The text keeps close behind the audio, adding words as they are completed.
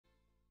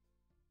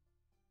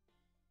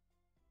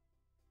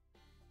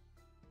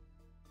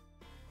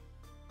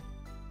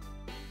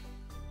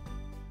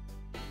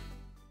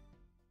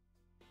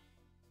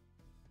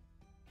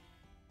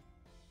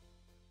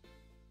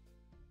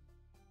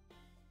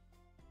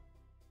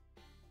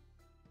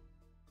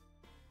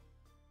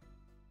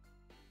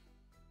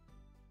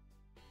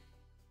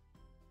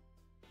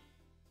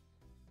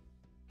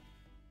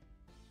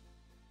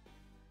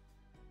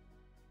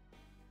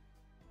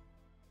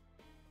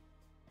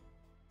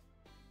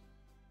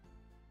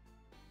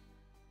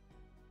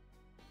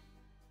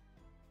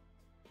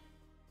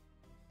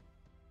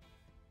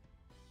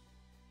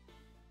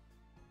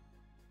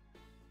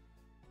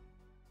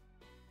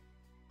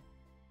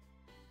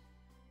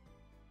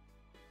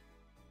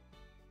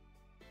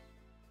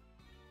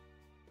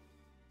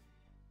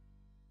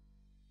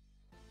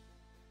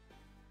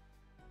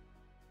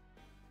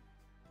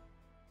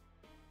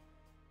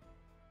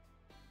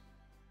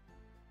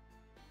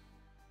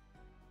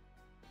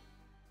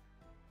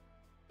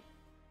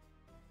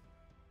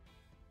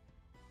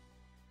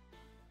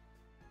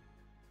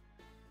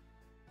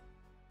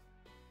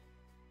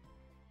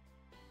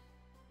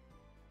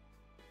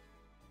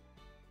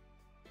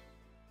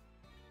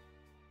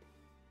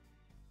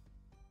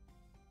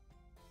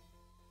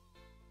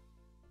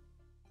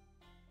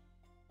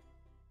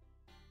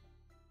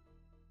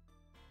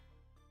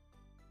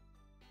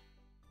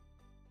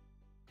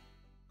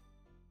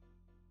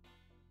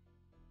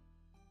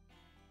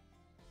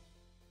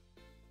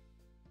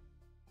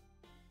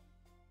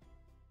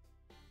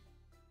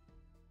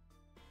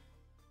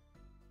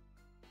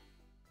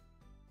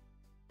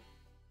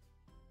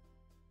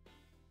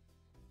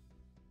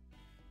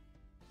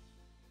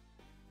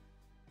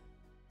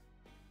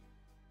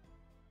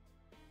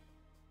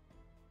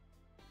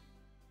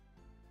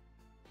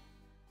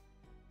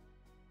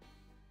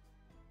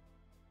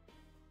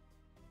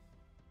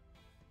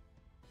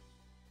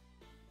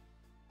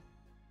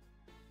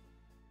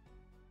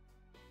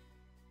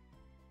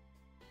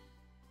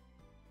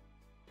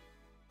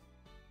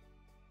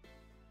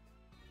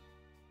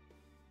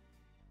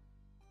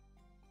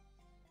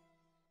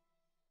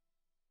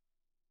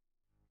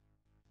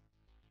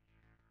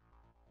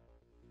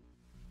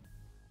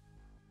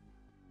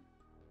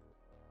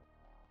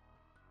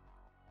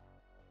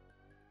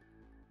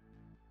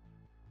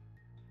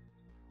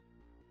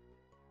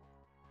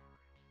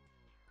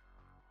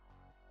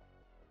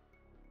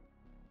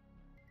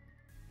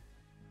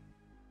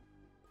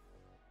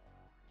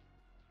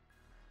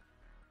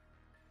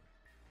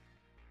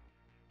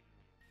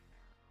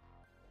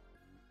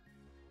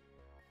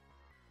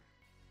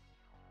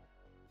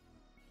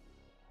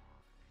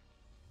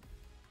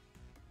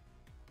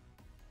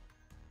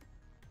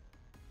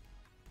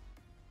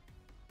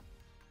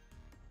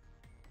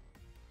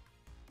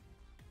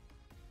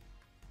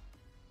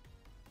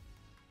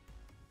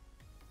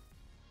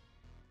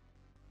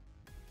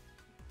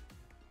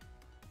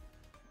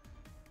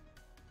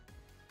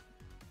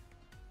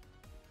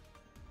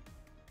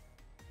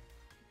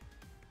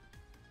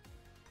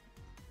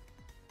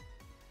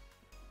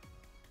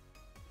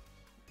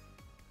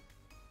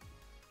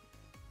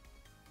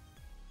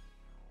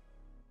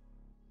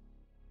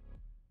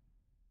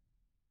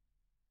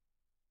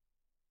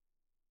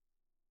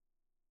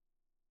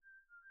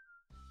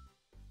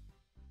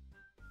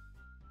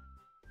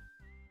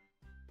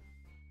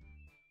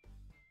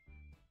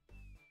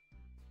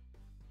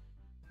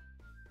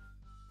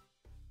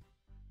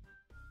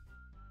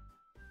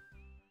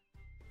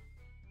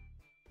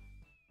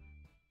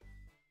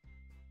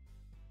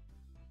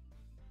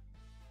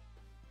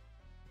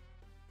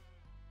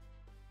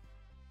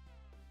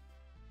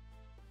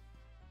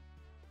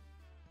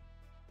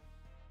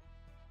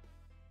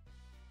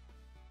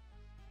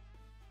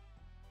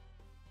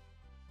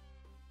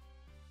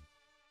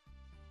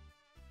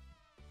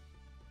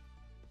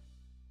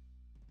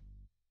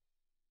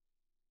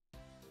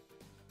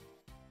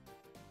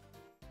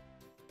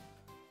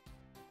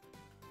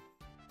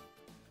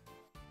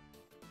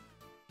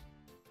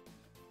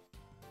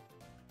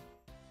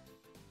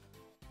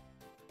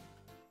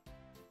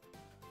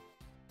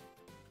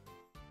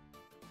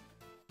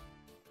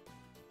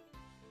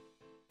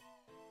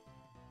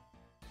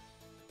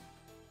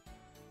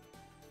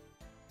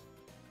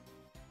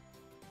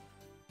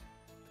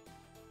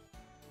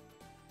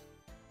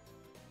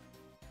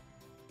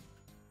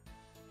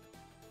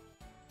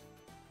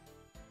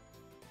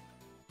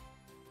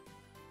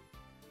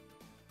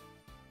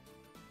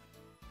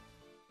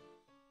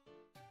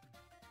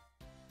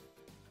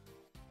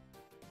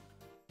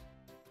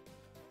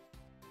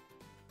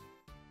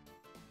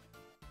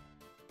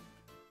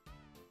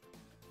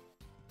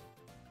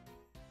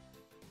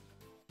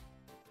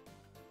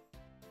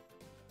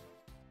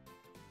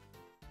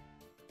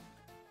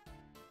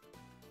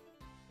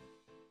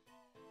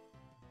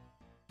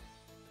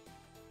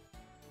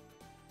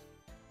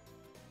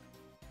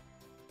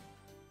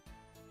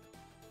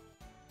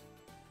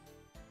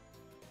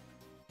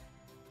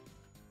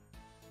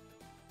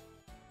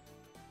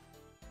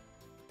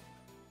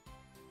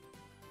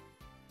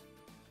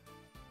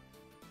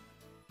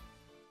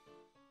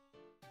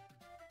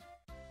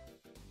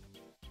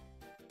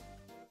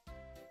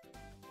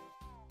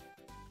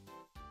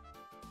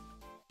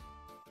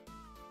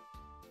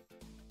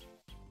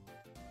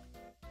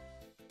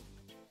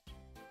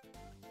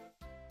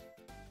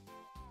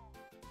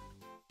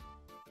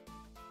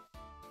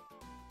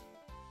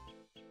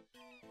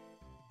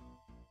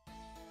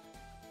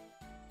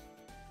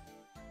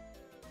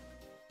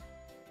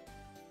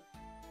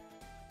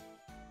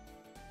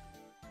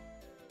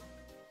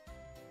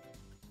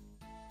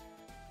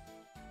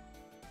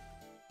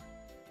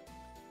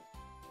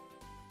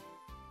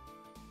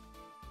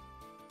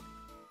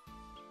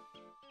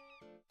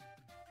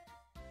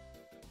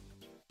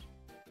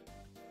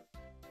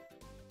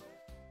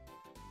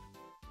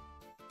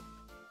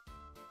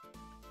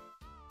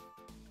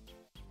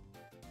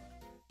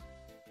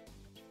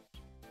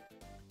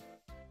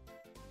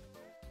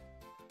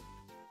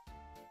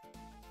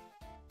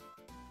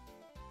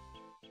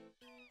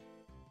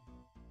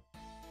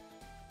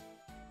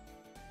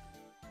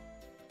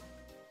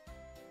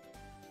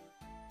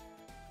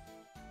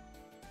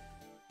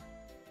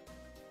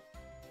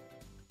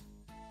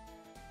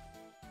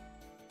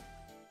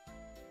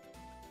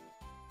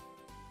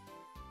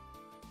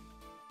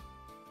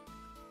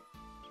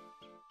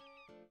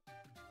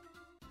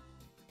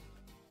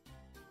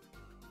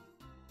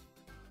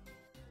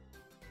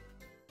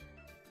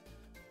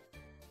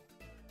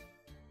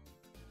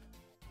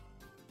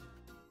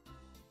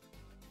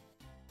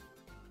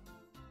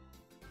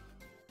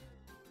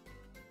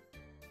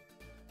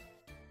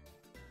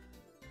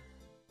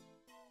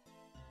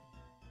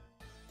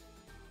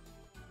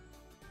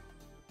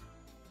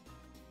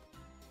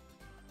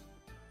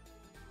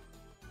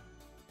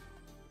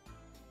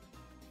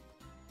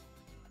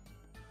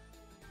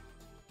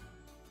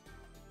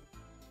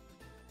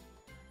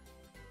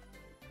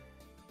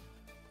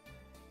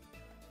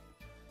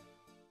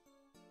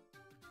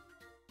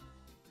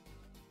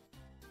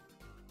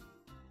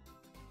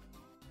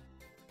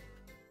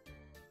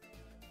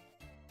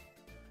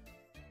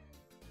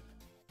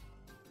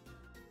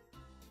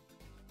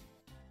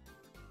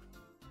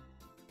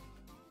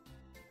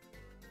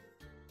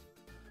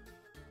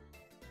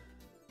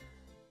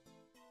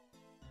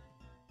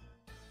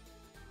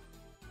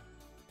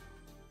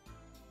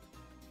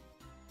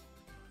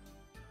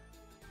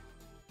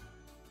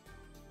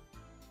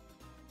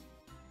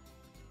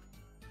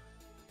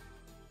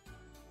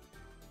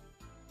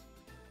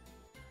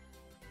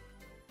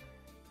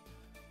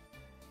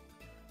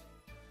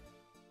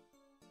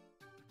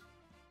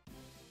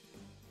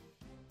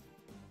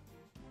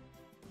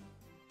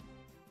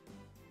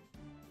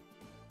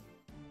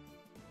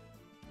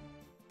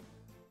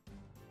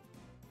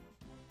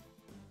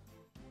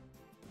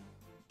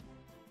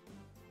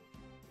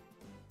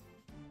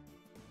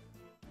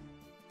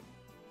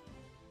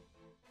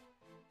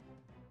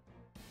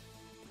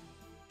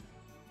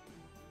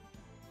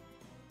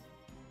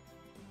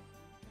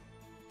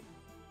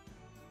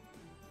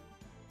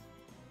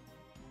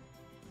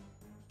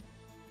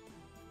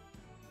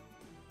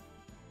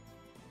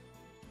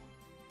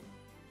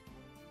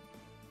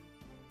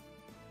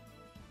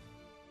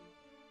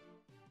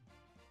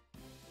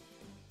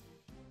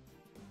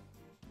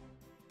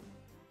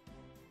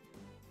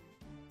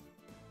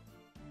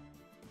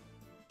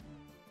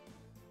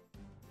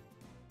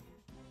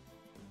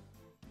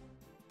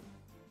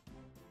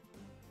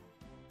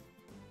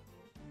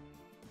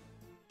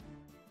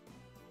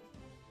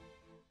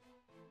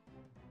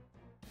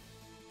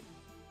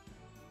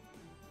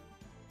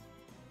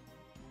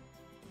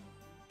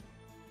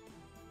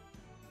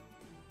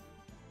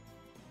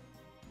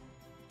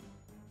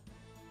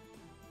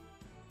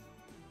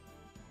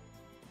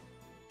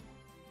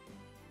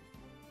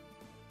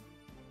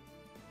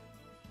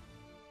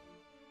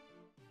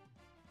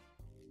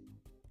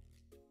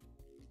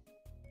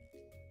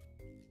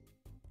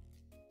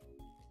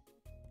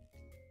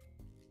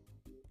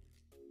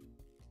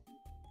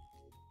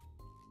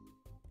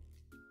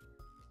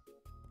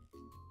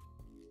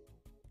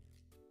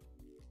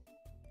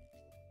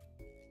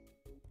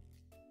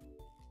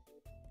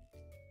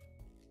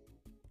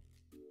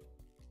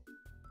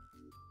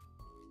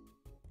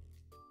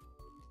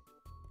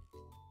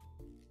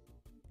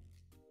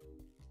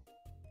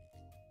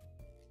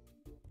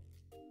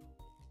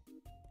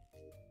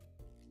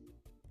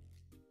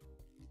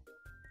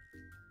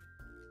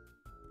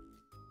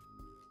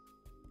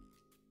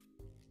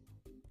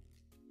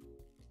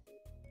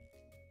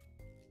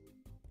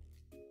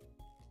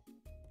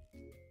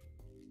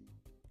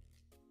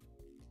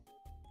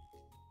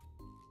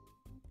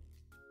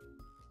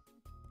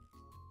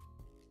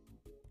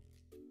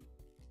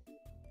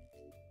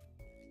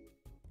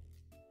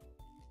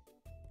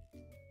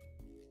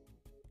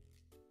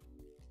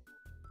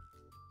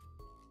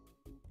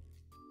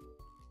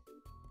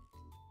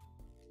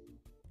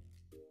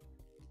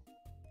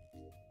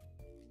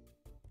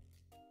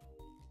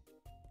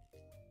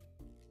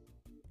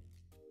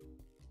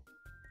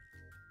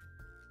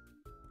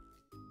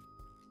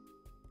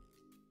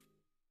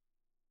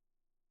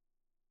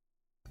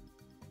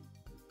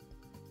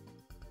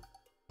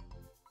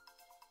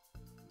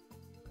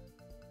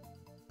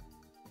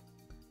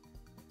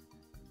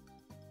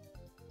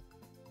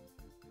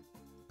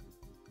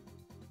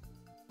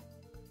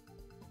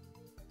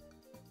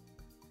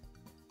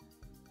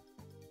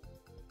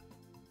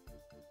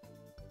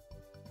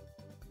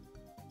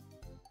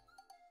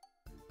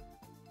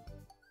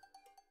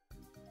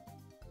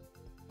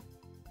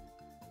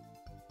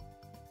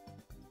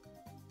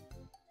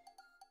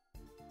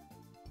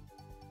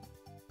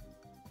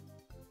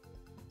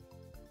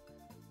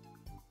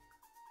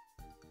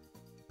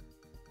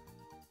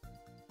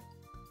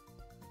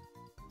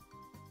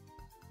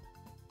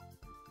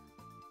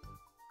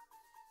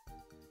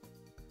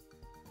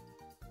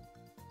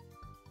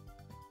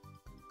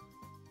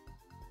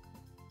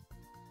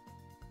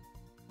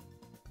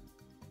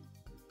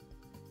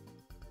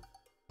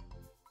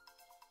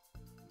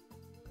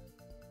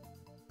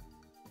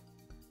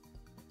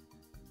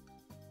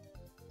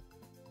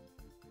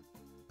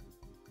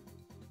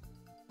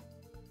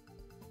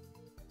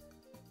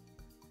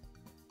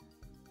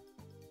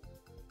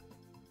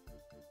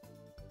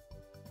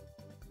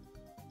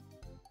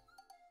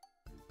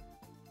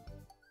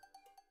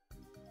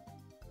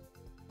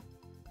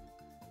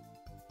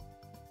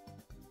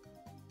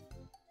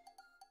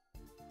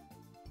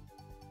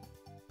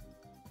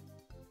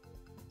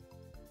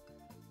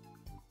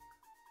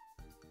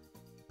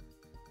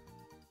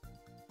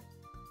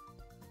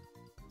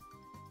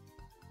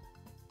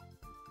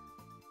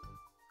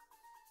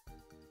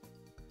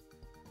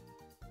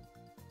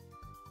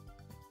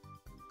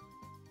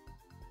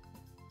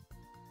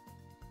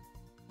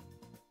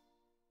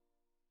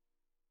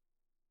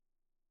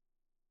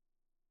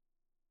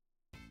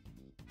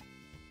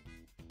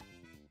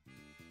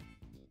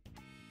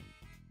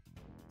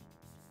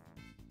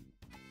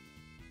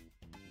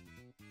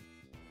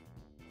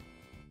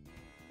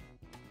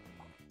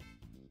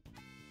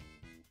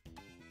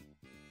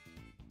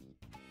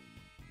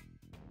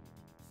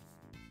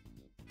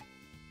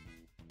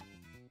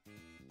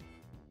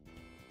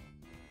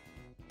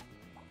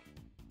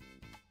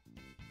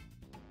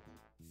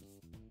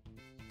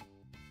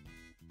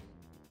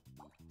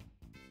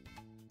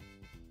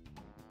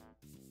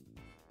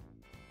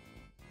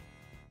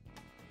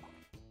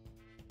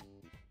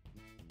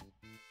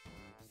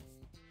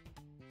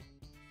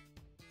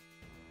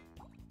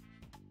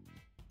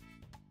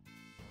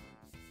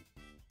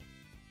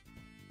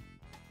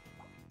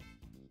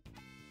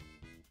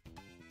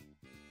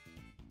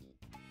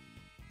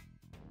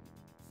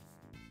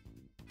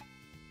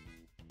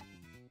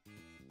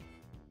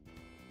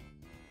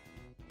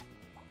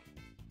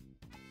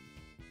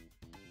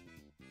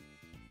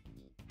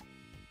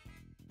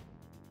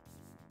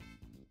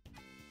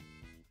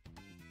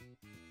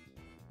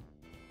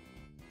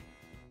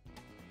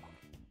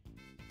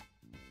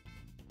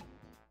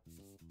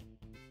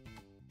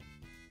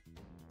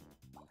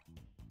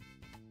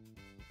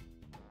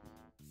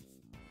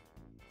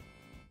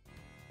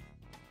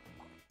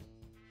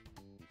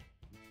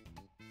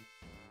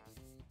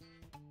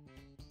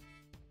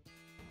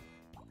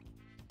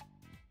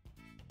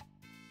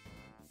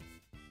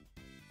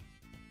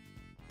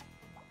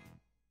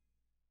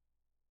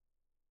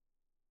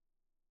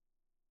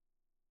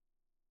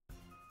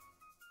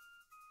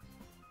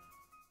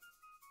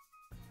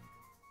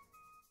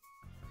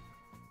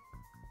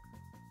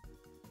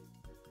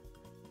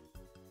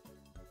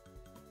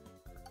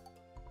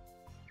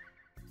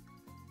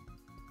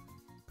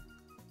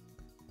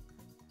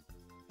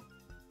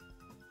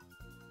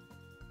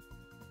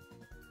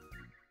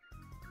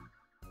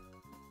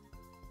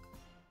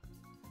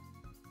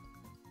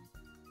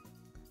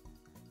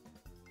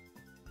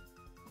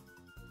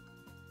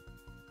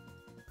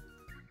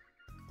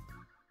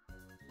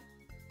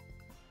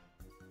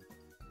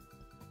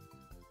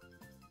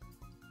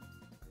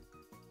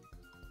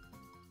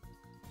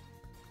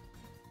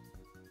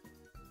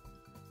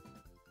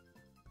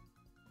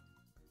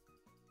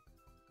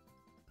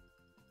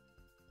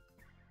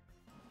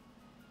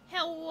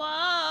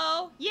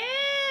Hello? Yeah!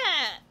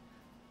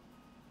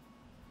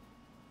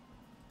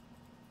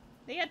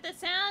 They got the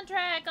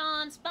soundtrack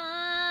on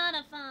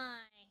Spotify.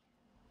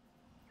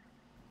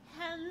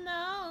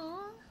 Hello?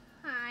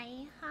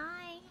 Hi,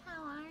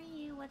 how are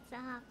you? What's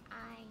up?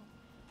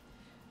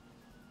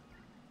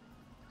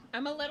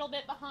 I'm a little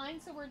bit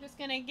behind, so we're just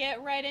gonna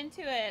get right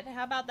into it.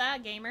 How about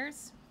that,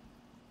 gamers?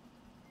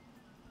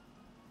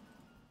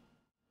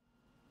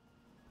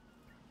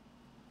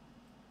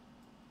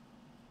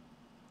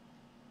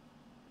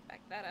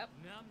 Back that up.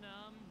 Nom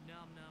nom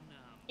nom nom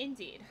nom.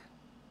 Indeed.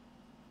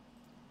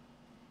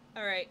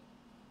 Alright.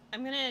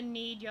 I'm gonna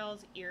need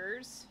y'all's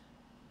ears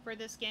for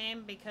this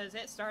game because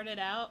it started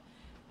out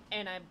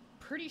and I'm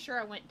pretty sure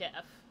I went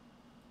deaf.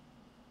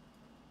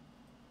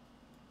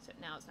 So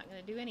now it's not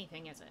gonna do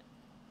anything, is it?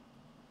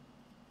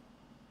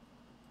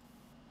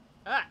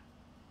 Ah!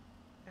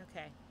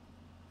 Okay.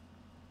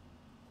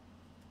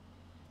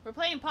 We're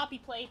playing Poppy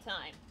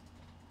Playtime.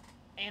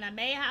 And I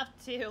may have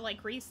to,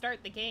 like,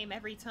 restart the game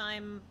every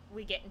time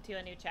we get into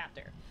a new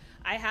chapter.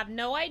 I have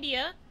no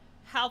idea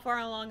how far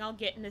along I'll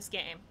get in this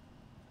game.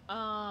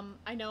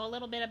 I know a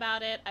little bit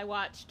about it. I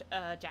watched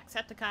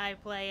Jacksepticeye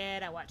play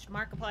it. I watched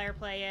Markiplier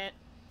play it.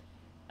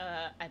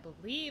 I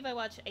believe I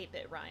watched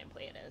 8-Bit Ryan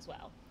play it as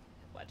well.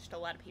 Watched a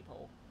lot of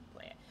people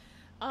play it.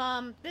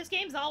 This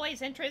game's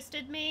always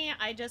interested me.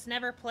 I just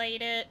never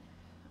played it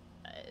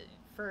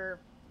for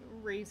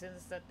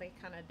reasons that they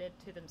kind of did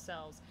to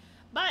themselves.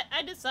 But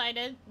I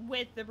decided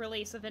with the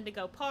release of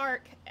Indigo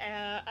Park,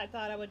 I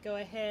thought I would go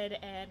ahead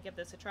and give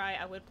this a try.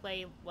 I would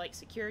play like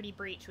Security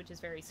Breach, which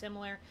is very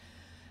similar.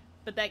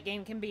 But that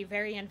game can be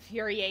very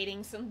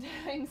infuriating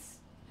sometimes.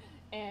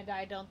 And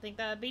I don't think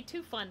that would be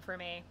too fun for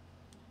me.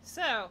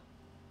 So,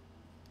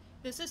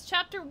 this is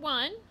Chapter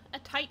 1, A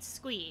Tight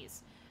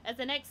Squeeze.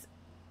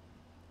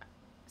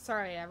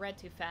 Sorry, I read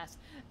too fast.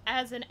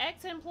 As an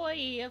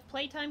ex-employee of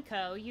Playtime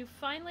Co., you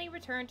finally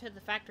returned to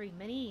the factory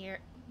many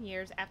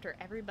years after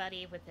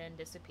everybody within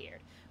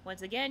disappeared.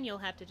 Once again, you'll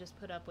have to just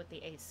put up with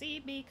the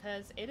AC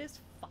because it is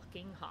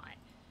fucking hot.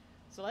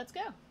 So let's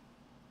go.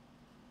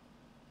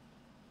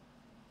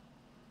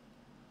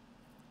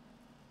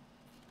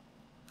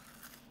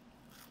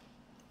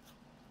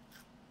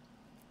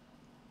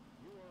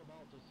 You are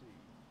about to see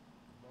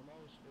the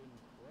most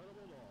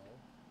incredible doll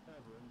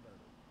ever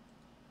invented.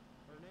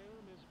 Her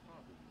name is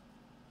Poppy,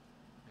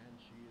 and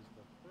she is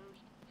the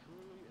first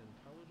truly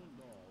intelligent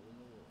doll in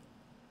the world.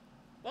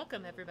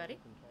 Welcome, everybody.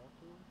 Can talk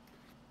to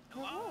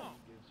her. Hello.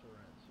 Gives her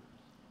answers.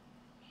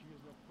 She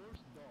is the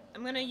first doll.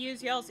 I'm gonna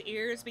use y'all's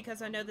ears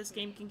because I know this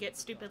game can get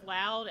stupid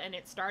loud, and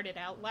it started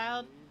out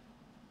loud.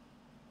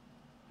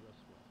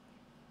 Just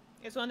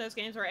watch. It's one of those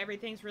games where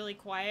everything's really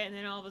quiet, and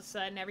then all of a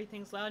sudden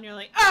everything's loud, and you're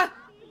like, ah!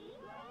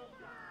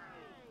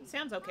 It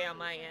sounds okay on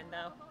my end,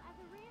 though. As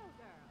a real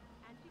girl,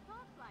 and she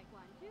talks like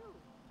one too.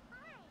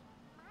 Hi,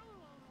 my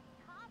name is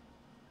Poppy.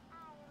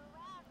 I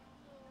love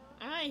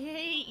you. I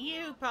hate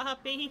you,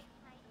 Poppy.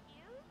 Like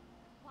you?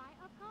 Why,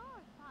 of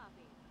course,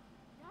 Poppy.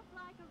 Just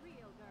like a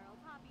real girl,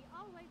 Poppy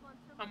always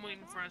wants to. I'm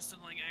waiting for us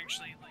to like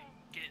actually like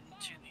get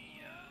into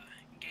the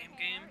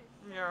game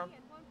Yeah.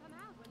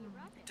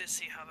 to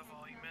see how the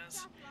volume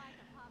is.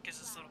 Because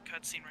this little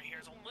cutscene right here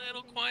is a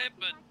little quiet,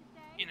 but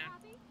you know,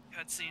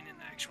 cutscene in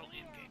the actual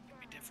in-game can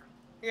be different.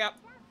 Yep.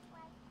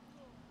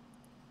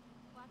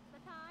 What's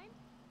the time?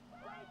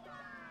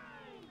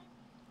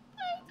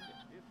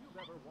 If you've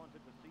ever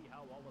wanted to see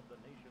how all of the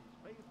nation's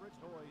favorite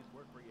toys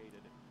were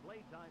created,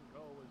 Playtime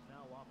Co. is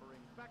now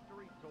offering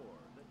factory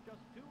tours at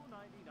just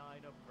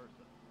 $2.99 a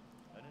person.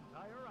 An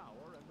entire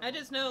hour. And I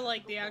just know,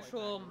 like, the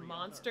actual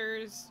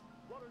monsters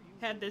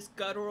had this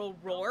guttural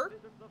roar.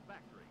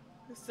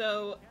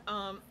 So,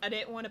 I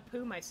didn't want to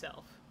poo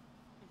myself.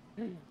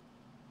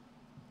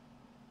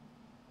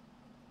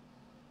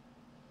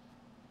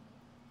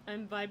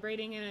 I'm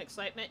vibrating in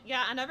excitement.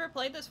 Yeah, I never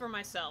played this for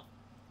myself.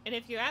 And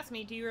if you ask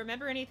me, do you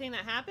remember anything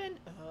that happened?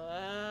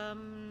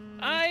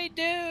 I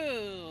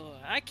do!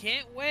 I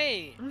can't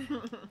wait!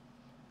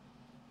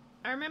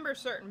 I remember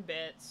certain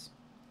bits.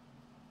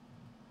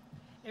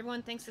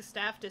 Everyone thinks the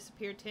staff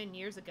disappeared 10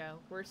 years ago.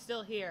 We're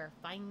still here.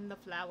 Find the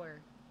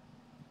flower.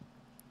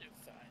 You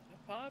find the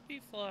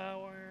poppy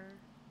flower.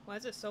 Why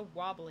is it so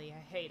wobbly? I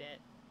hate it.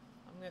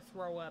 I'm gonna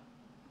throw up.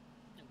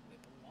 And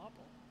whip and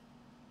wobble.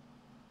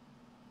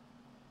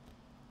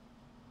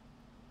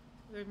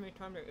 Give me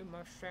time to eat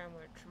my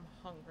sandwich. I'm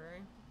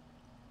hungry.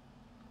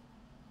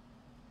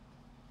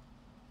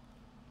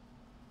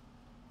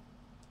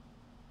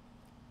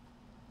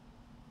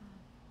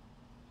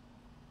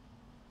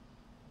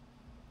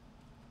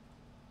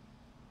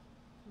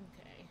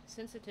 Okay,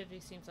 sensitivity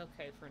seems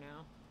okay for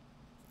now.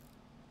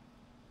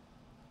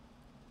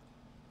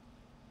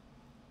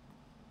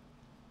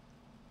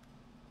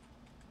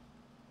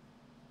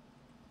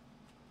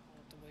 I'll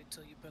have to wait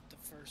till you put the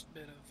first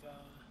bit of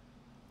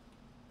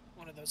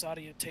one of those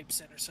audio tapes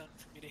in or something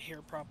for me to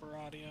hear proper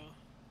audio.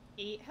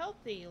 Eat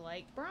healthy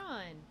like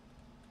Braun.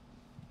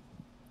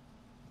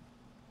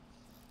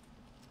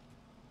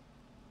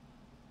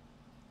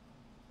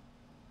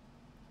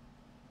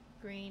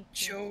 Green,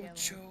 pink, yellow,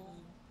 Jojo.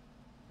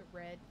 blue,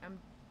 red. I'm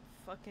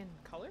fucking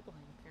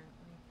colorblind,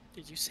 apparently.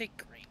 Did you say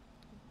green?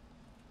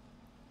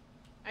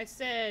 I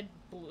said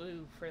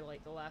blue for,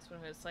 like, the last one.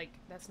 It's like,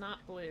 that's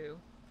not blue.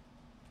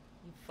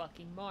 You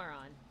fucking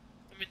moron.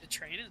 I mean, the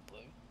train is blue.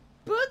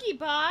 Boogie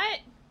Bot!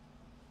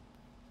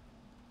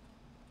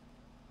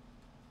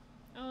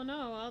 Oh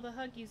no, all the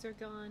Huggies are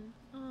gone.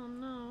 Oh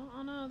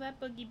no, that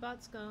Boogie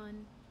Bot's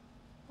gone.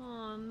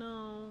 Oh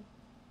no.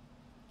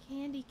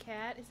 Candy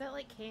Cat? Is that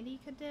like Candy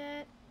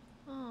Cadet?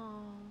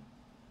 Oh.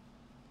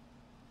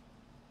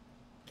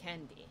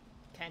 Candy.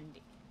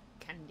 Candy.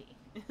 Candy.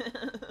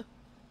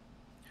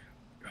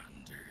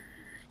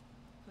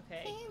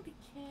 Okay. Candy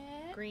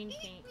cat. Green,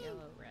 pink,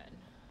 yellow, red.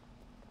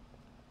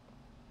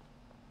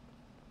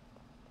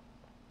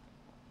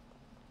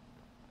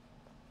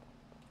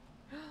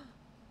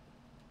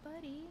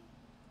 Buddy.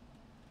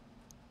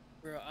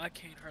 Bro, I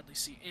can't hardly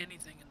see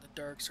anything in the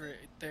darks right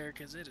there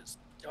because it is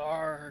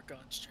dark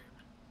on stream.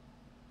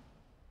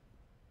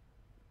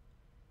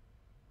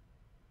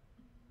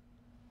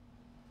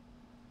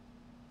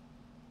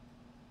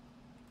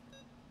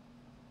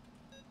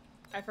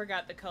 I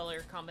forgot the color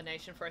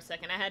combination for a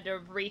second. I had to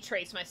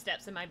retrace my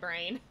steps in my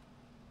brain.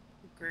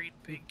 Green,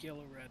 pink,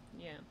 yellow, red.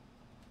 Yeah.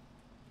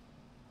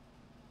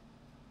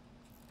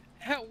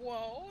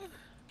 Hello?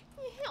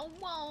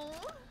 Hello.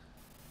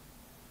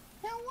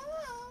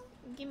 Hello.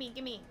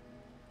 Gimme.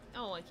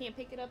 Oh, I can't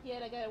pick it up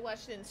yet. I gotta watch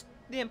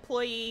the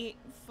employee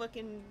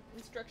fucking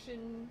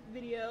instruction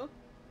video.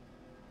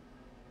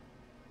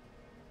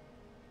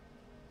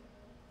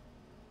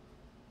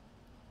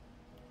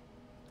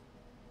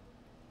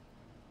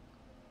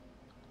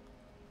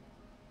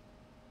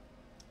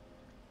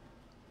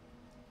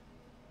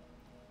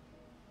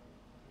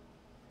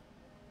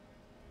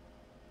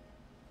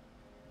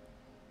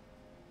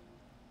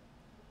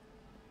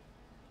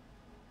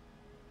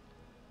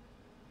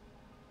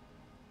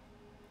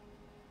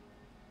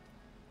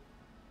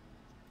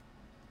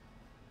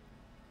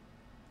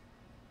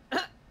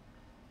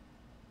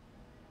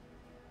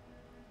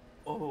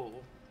 Oh.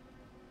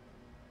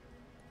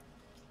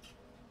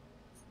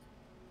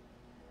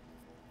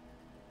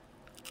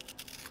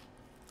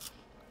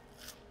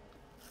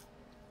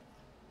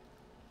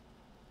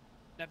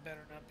 That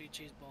better not be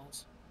cheese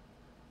balls.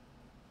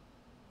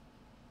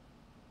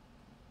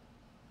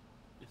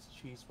 It's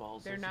cheese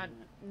balls. They're isn't not.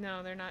 it?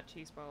 No, they're not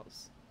cheese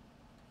balls.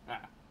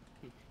 Ah.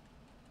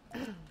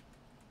 I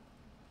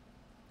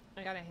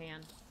got a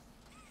hand.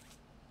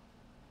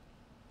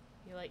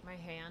 You like my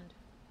hand?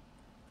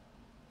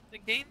 The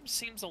game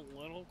seems a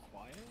little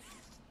quiet.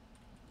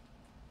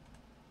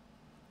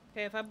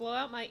 Okay, if I blow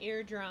out my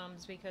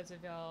eardrums because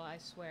of y'all, I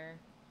swear.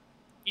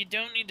 You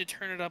don't need to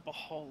turn it up a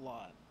whole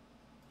lot.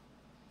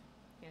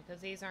 Yeah,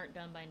 because these aren't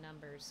done by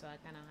numbers, so I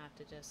kind of have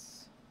to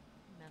just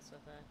mess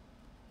with it.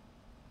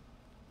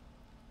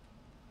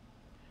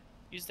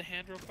 Use the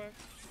hand real quick.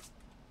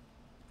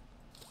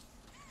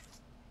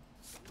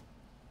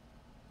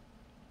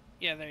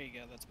 Yeah, there you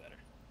go. That's better.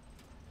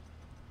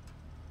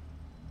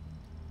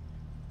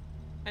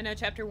 I know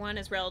chapter 1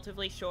 is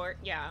relatively short,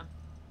 yeah.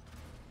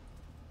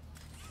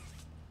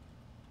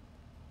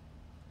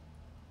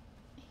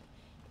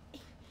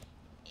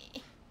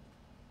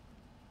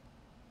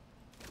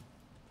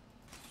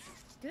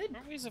 Good.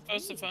 Aren't we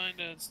supposed to find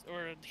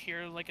or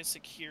hear like a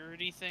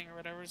security thing or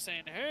whatever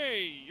saying,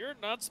 "Hey, you're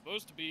not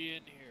supposed to be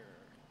in here"?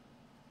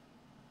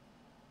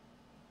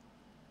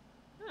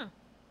 Huh.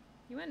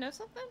 You want to know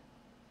something?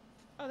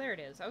 Oh, there it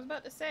is. I was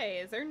about to say,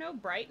 is there no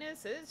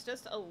brightness? It's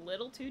just a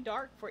little too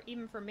dark for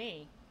even for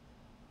me.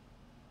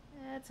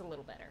 That's a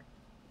little better.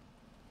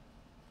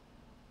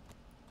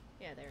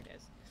 Yeah, there it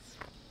is.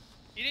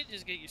 You didn't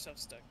just get yourself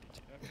stuck, did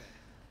you? Okay.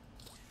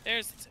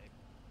 There's the tape.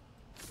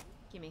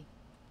 Gimme.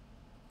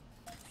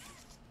 And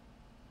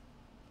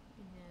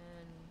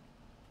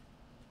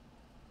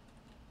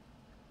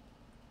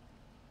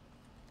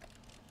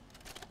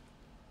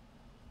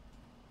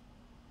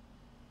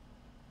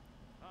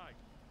Hi,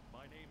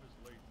 my name is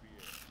Leif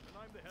Pierre, and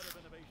I'm the head of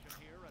innovation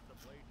here at the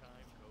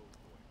Playtime Toy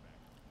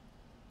Factory.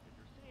 If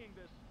you're seeing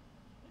this,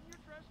 then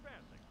you're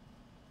trespassing.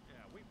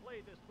 Yeah, we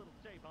play this little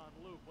tape on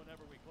loop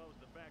whenever we close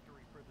the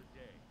factory for the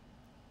day.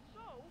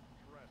 So,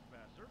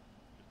 trespasser,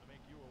 just to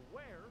make you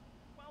aware,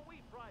 while we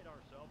pride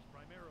ourselves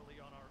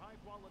primarily on our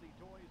high-quality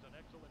toys and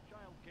excellent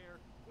child care,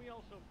 we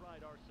also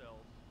pride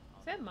ourselves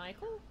on... is that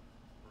Michael?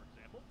 For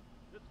example,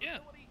 this Yeah.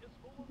 facility is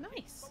full of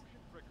Nice.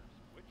 motion triggers,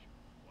 which,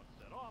 once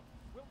set off,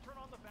 will turn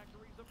on the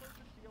factory's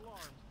emergency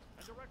alarms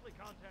and directly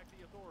contact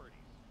the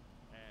authorities.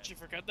 And Did you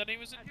forget that he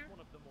was in that's here?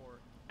 one of the more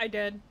I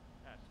did.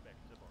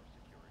 aspects of our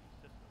security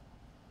system.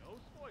 No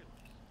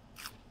spoilers.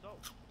 So,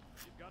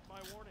 you've got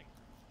my warning.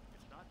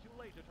 It's not too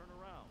late to turn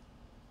around.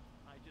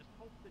 I just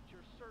hope that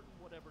you're certain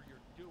whatever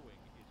you're doing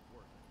is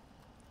worth it.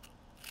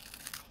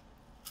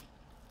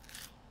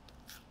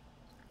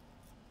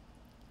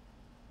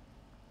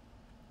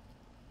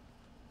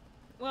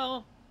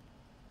 Well,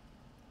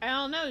 I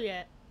don't know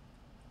yet.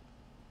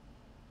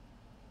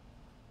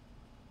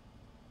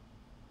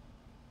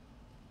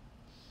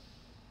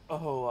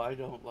 Oh, I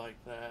don't like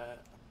that.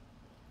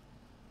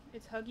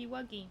 It's Huggy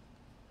Wuggy.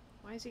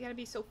 Why has he gotta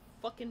be so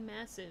fucking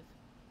massive?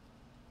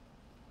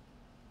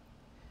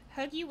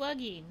 Huggy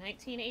Wuggy,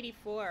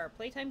 1984.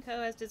 Playtime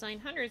Co. has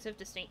designed hundreds of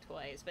distinct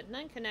toys, but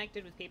none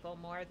connected with people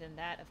more than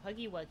that of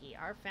Huggy Wuggy.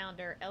 Our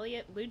founder,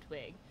 Elliot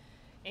Ludwig,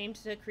 aimed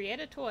to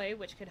create a toy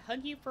which could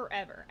hug you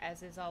forever.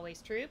 As is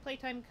always true,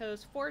 Playtime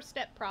Co.'s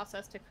four-step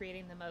process to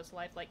creating the most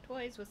lifelike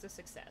toys was a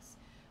success.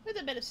 With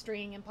a bit of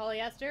string and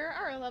polyester,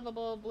 our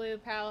lovable blue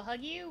pal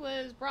Huggy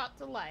was brought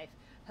to life.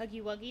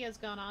 Huggy Wuggy has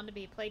gone on to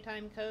be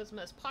Playtime Co.'s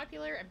most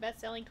popular and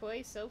best-selling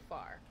toy so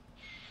far.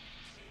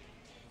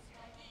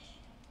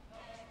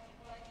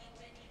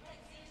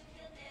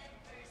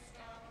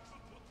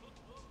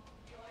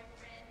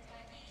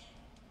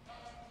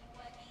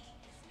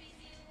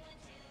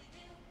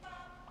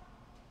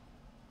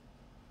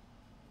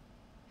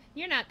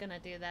 You're not gonna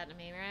do that to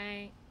me,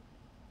 right?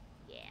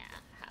 Yeah,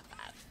 high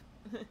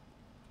five.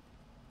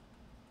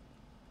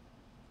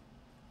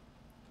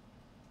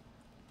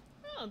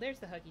 Oh, there's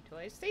the Huggy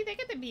toys. See, they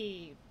get to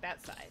be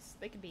that size.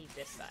 They could be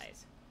this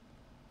size.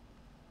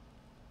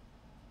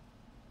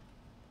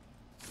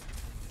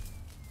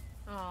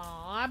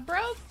 Oh, I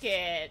broke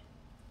it.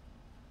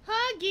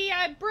 Huggy,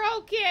 I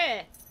broke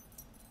it.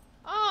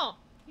 Oh,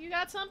 you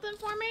got something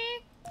for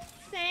me?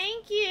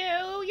 Thank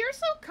you. You're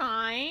so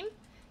kind.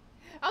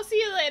 I'll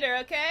see you later,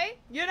 okay?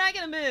 You're not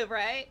gonna move,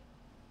 right?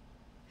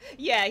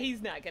 Yeah,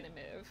 he's not gonna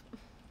move.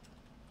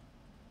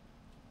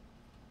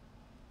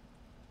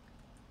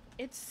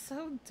 It's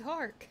so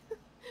dark.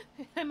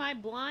 Am I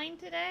blind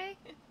today?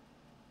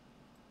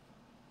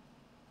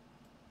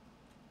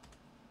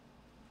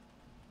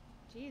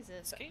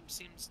 Jesus. This game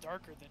seems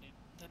darker than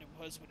it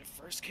was when it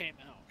first came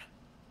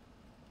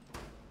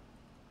out.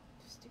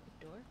 Stupid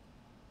door.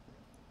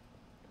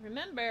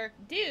 Remember,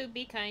 do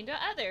be kind to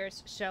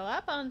others. Show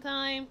up on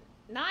time.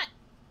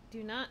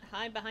 Do not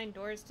hide behind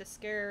doors to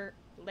scare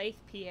Laith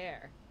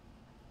Pierre.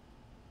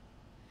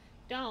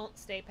 Don't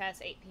stay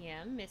past 8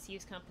 p.m.,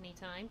 misuse company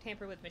time,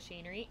 tamper with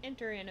machinery,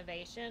 enter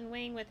innovation,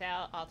 wing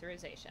without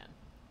authorization.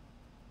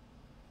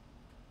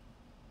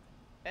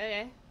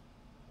 Okay.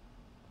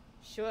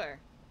 Sure.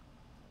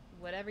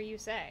 Whatever you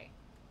say.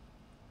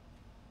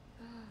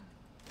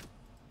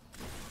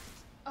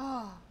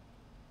 Oh.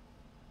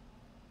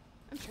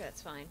 I'm sure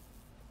that's fine.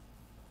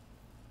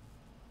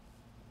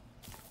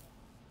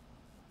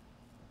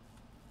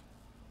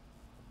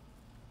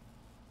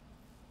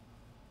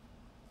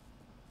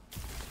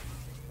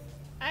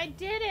 I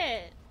did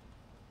it!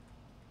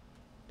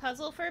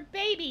 Puzzle for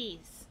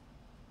babies.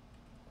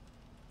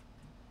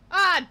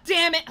 Ah,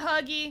 damn it,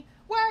 Huggy!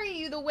 Why are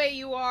you the way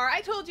you are?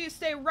 I told you to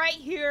stay right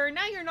here.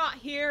 Now you're not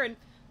here and...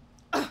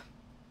 I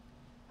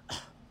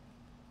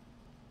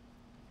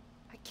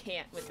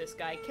can't with this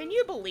guy. Can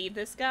you believe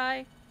this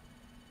guy?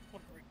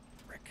 What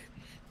a brick.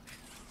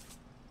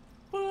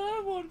 But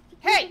I want to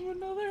Hey! give him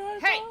another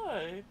high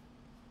five.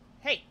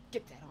 Hey,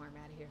 get that arm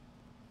out of here.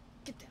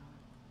 Get that arm.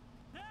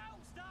 No!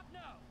 Stop now!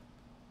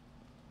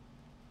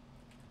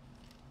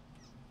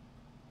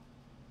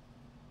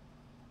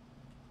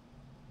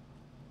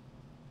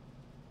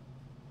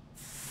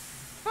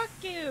 Fuck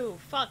you!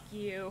 Fuck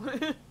you!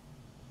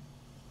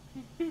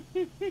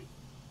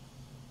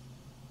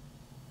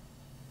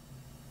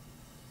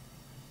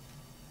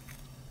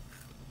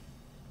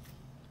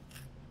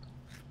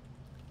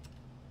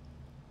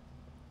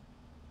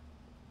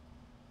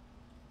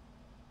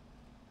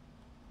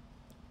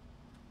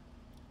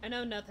 I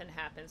know nothing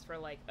happens for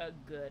like a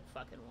good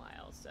fucking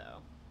while,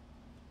 so.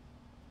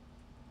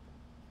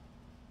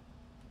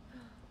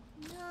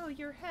 No,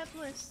 you're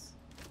headless.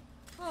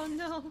 Oh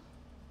no.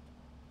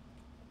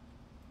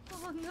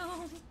 Oh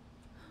no.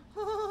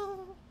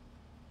 Oh.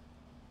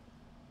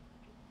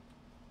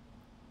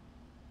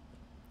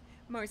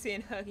 Marcy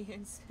and Huggy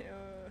and so.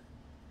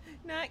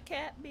 Not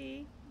Cat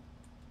B.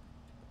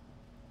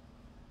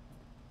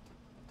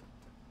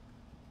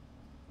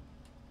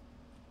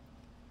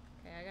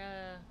 Okay,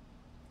 I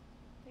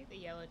think the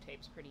yellow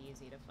tape's pretty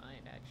easy to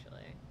find,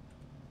 actually.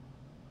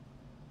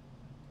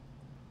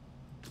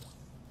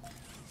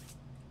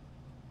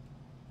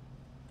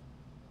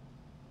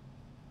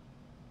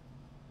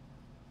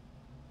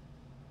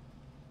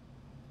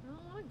 I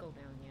don't want to go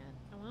down yet.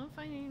 I want to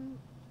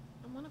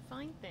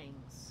find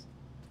things.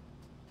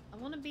 I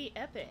want to be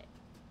epic.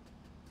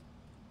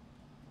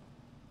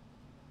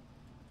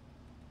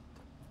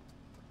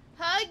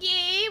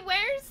 Huggy,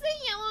 where's the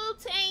yellow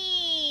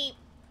tape?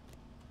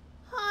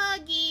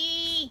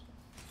 Huggy!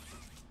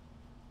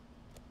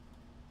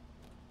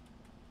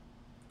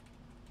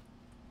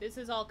 This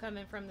is all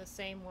coming from the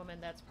same woman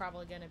that's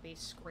probably going to be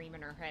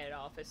screaming her head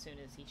off as soon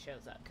as he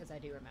shows up, because I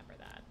do remember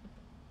that.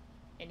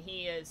 And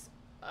he is,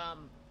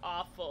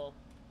 awful.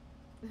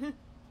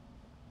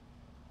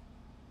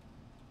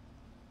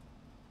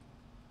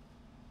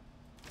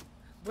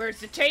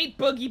 Where's the tape,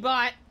 Boogie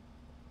Bot?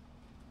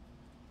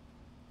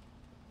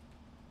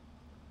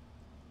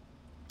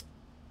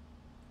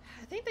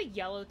 I think the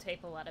yellow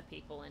tape a lot of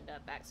people end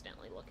up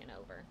accidentally looking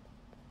over.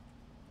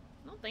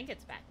 I don't think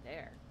it's back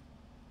there.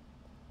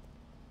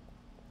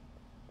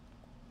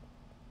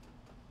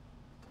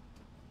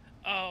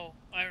 Oh,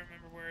 I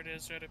remember where it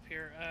is right up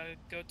here.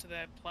 Go to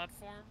that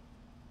platform.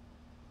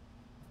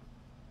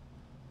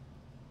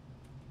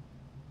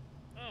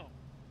 Oh,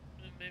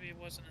 maybe it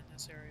wasn't in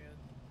this area.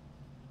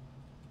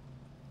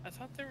 I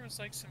thought there was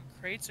like some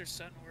crates or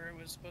something where it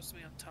was supposed to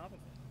be on top of it.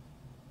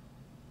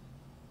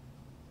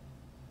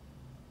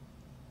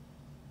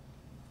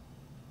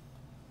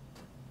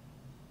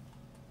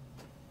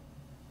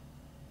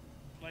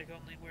 Like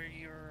only where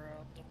your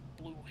little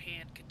blue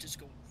hand could just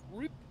go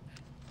whoop.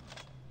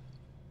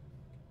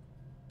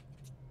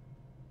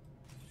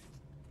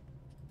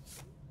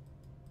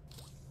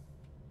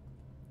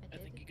 I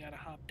think you gotta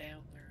hop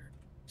down there.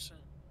 So.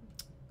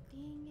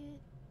 Dang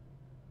it.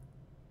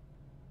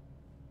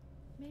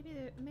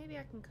 Maybe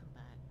I can come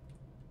back.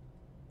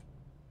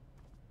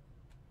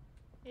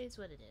 It is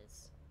what it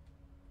is.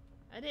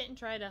 I didn't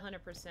try to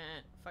 100%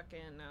 fucking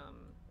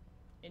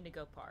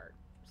Indigo part,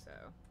 so.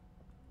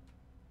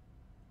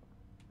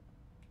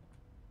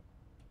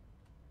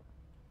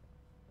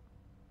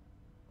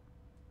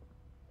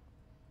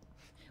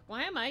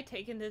 Why am I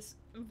taking this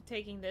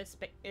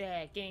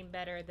game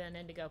better than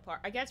Indigo Park?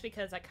 I guess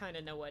because I kind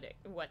of know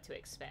what to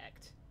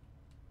expect.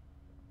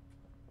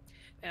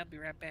 I'll be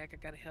right back. I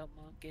gotta help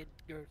Mom get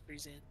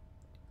groceries in.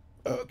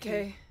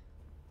 Okay.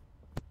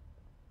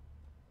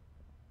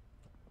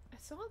 I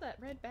saw that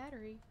red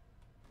battery.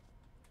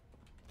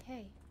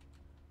 Hey.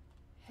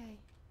 Hey.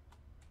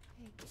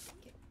 Hey,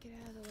 get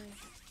out of the way.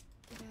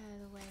 Get out of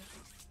the way.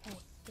 Hey,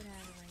 get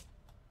out of the way.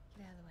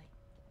 Get out of the way.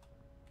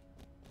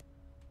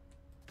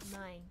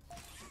 Mine.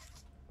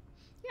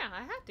 Yeah,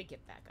 I have to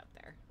get back up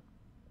there.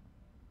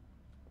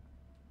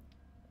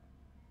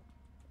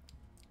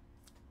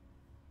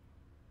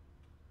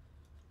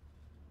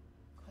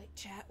 Quick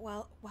chat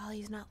while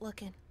he's not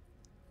looking.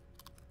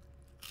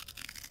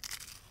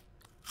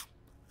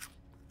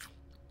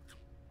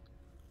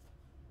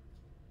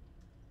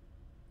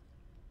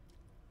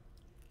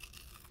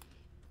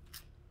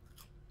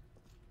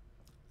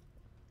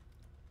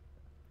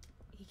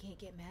 He can't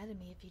get mad at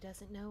me if he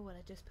doesn't know what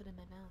I just put in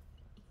my mouth.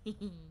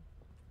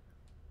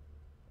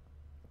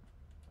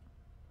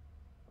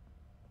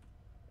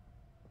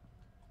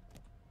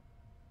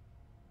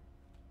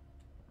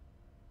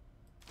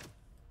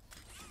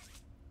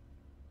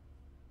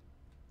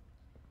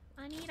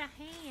 I need a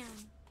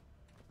hand.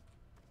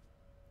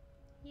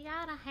 You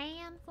got a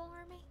hand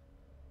for me?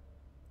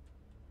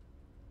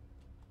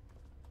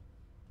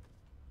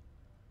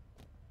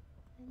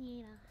 I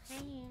need a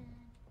hand.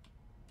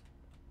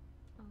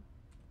 Oh.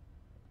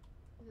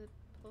 Does it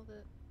pull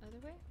the other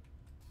way?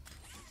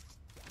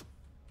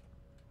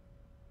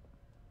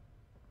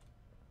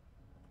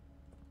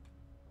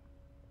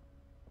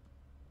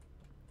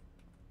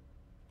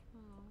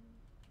 Oh.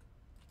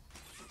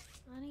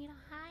 I need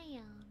a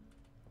hand.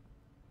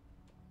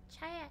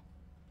 Chat.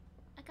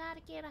 I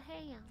gotta get a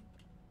hand.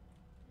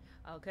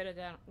 Oh, could have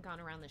gone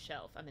around the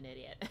shelf. I'm an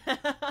idiot. Well,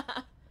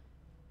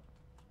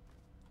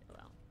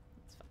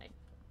 it's fine.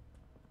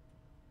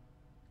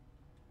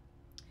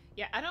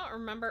 Yeah, I don't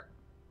remember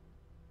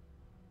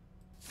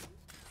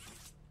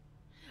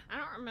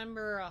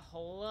a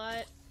whole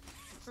lot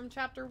from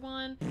chapter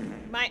 1.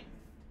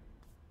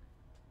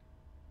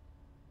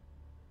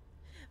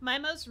 My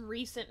most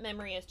recent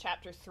memory is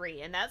chapter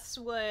 3, and that's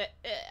what,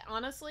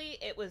 honestly,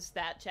 it was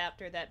that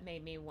chapter that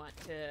made me want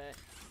to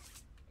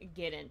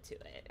get into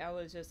it. I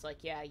was just like,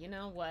 yeah, you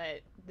know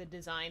what? The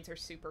designs are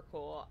super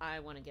cool. I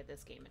want to give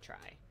this game a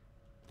try.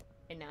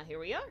 And now here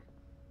we are.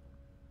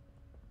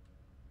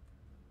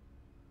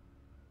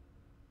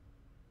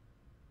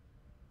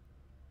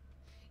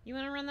 You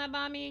want to run that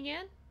by me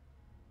again?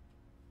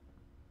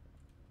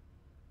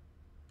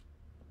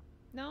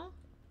 No?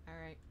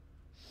 Alright.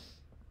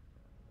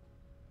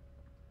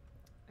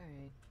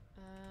 Alright.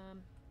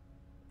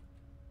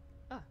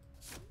 Oh.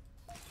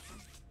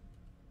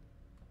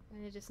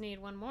 I just need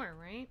one more,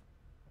 right?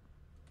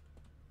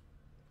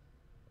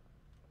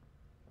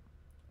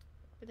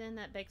 But then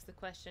that begs the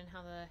question,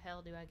 how the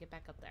hell do I get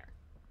back up there?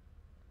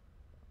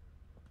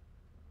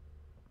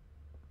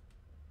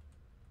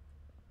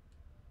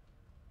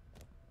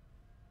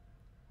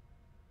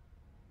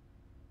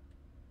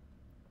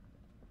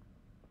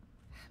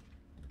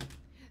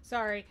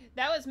 Sorry,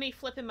 that was me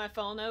flipping my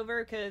phone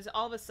over because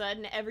all of a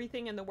sudden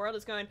everything in the world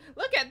is going,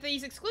 look at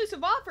these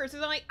exclusive offers,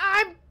 and I'm like,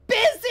 I'm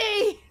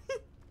busy!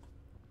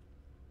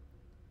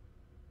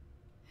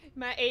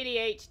 My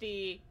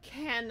ADHD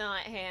cannot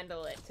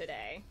handle it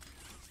today.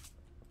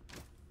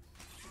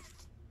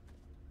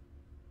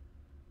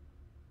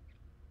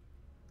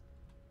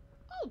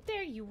 Oh,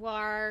 there you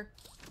are.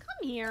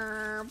 Come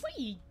here. What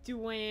are you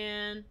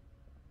doing?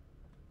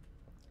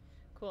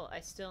 Cool, I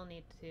still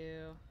need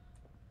to...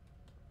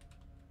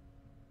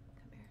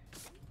 Come here.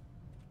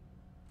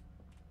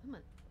 Come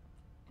on.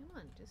 Come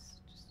on, just...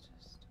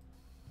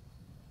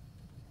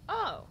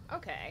 Oh,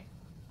 okay.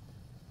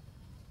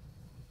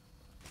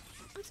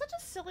 I'm such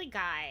a silly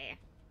guy.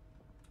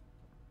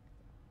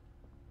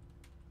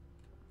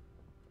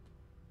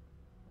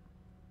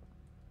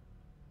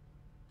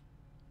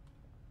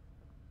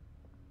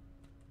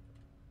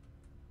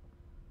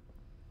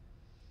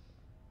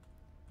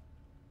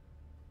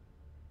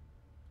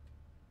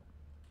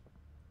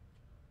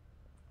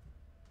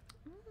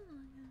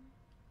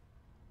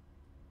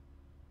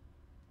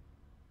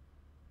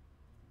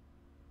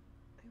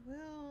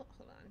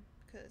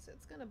 because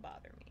it's gonna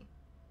bother me.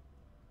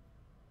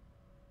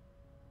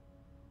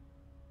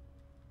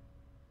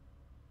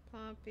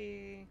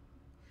 Poppy.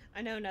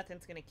 I know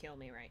nothing's gonna kill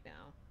me right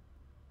now.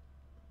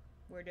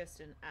 We're just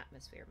in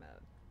atmosphere mode.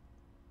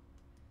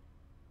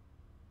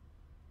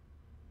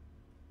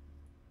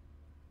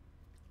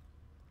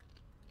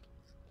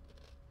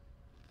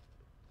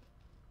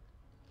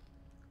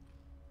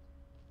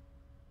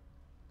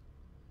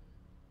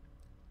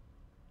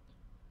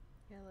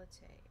 Yellow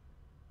tape.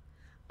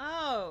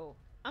 Oh!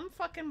 I'm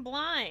fucking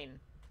blind!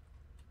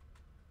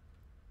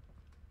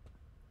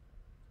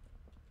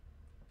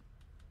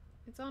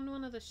 It's on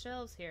one of the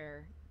shelves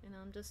here, and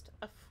I'm just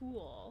a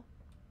fool.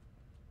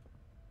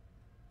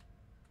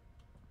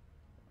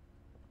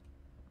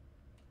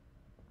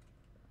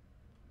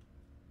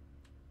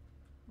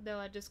 Though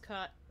I just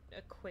caught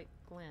a quick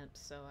glimpse,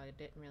 so I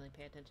didn't really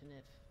pay attention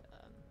if,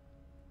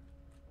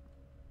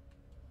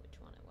 which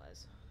one it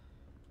was.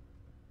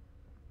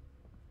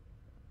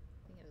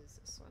 I think it was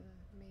this one,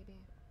 maybe?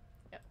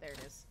 Yep, there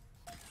it is.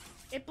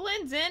 It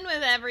blends in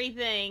with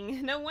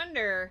everything! No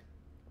wonder!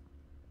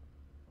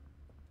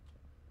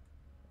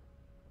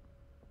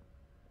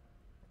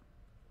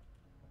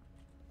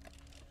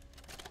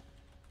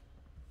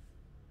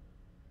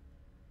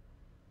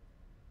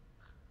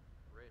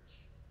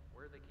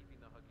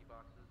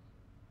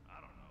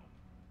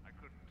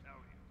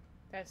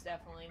 That's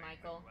definitely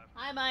Michael.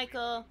 Hi,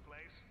 Michael.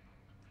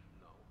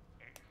 No.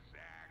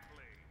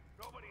 Exactly.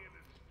 Nobody in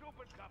this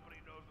stupid company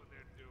knows what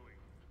they're doing.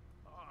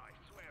 Oh, I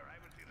swear, I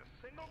haven't seen a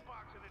single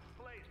box in its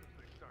place since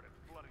they started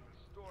flooding the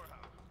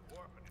storehouse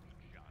with orphanage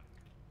junk.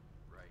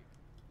 Right.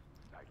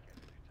 I get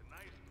it. It's a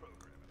nice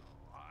program and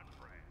all, on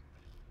brand.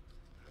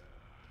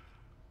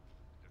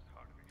 It's just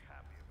hard to be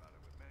happy about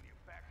it when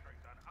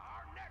manufacturing's on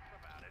our necks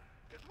about it,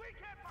 because we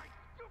can't buy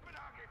stupid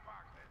hockey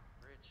boxes.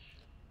 Rich.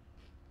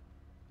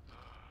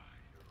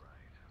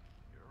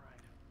 You're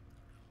right.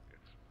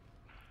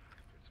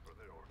 It's for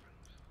the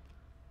orphans.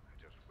 I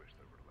just wish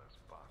there were less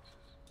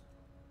boxes.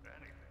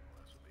 Anything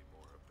less would be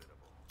more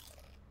habitable.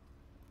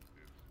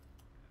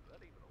 Is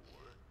that even a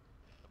word?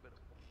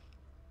 Habitable.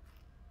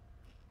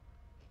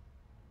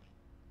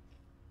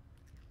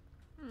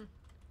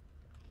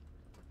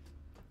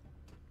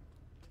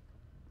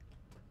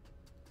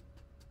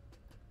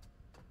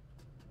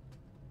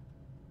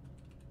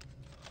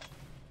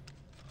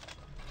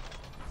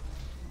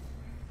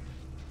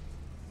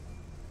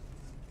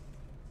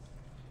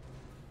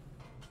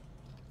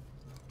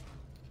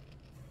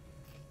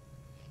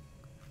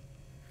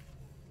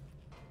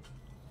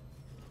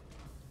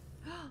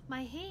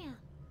 My hand!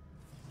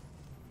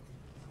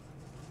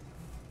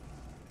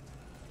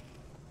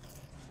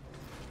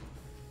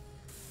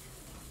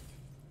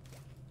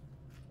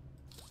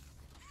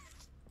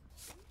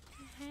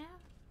 Hell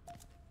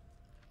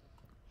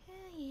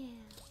yeah.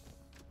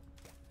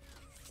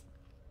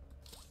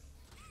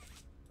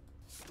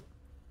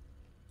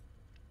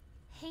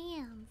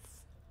 Hands.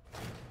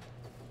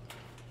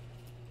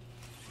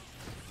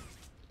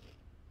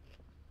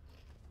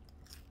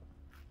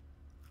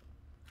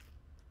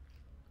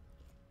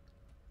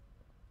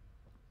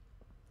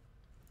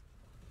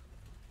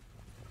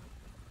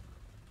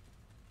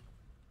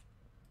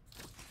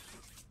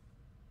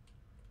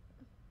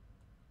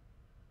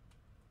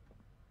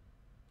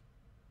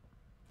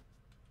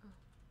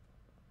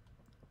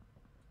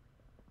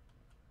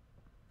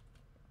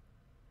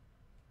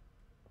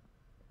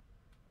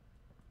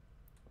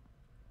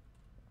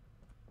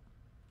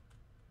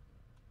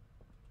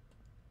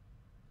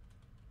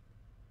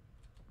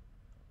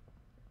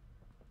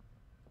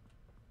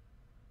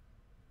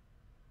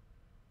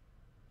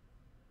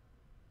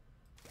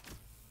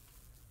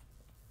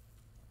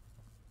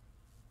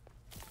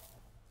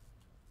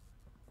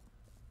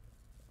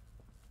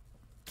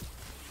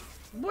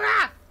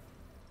 Brah!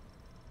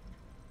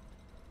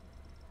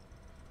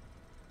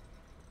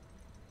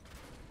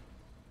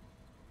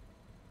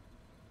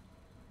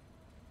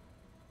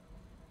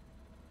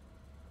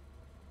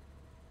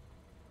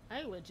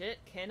 I legit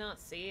cannot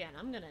see, and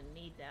I'm gonna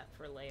need that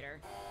for later.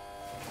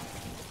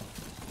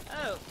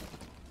 Oh!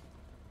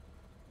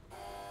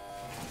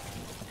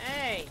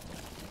 Hey!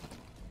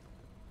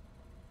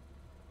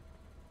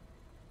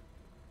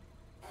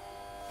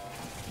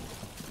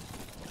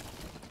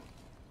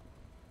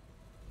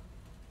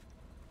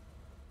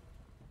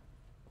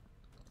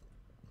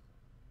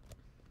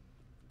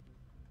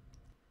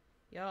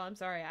 Yo, I'm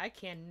sorry, I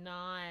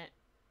cannot...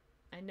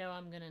 I know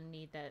I'm gonna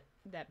need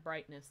that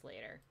brightness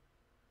later.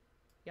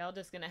 Y'all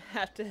just gonna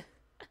have to...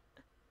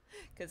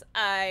 Because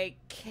I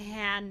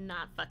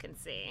cannot fucking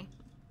see.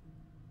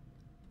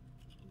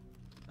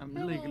 I'm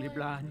legally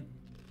blind.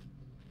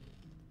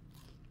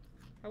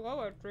 Hello,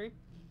 Archie.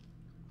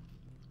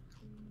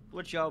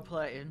 What y'all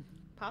playing?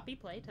 Poppy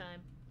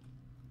Playtime.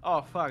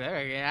 Oh, fuck,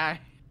 there you go.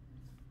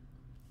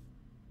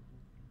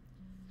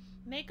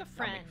 Make a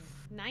Friend,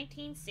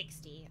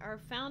 1960. Our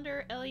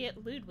founder,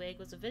 Elliot Ludwig,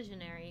 was a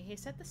visionary. He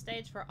set the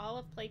stage for all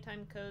of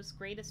Playtime Co.'s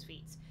greatest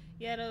feats.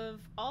 Yet of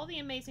all the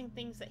amazing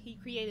things that he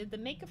created, the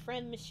Make a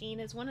Friend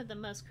machine is one of the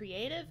most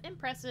creative,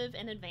 impressive,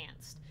 and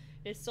advanced.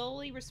 It is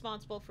solely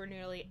responsible for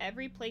nearly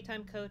every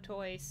Playtime Co.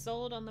 toy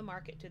sold on the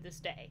market to this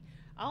day.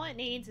 All it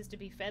needs is to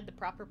be fed the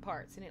proper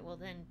parts, and it will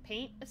then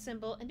paint,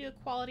 assemble, and do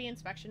a quality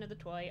inspection of the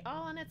toy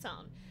all on its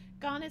own.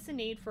 Gone is the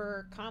need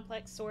for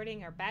complex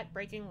sorting or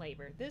back-breaking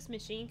labor. This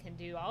machine can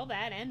do all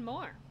that and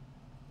more.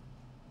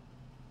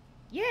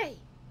 Yay!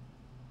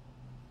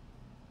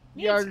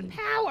 Needs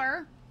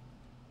power!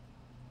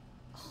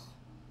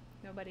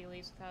 Nobody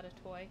leaves without a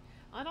toy.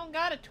 I don't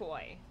got a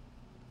toy.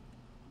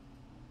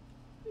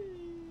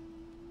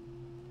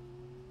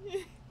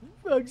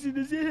 Foxy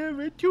doesn't have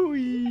a toy.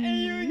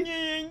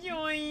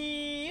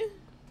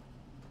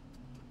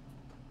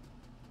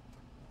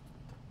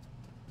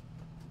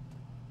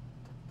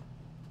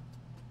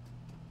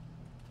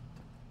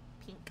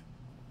 Pink.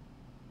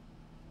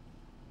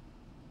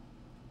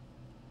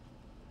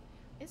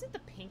 Is it the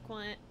pink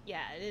one?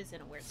 Yeah, it is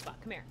in a weird spot.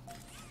 Come here.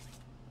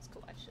 Let's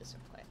go watch this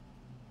real quick.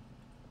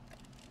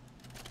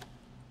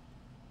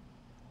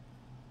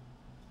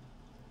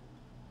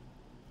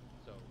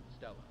 So,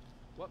 Stella,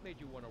 what made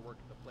you want to work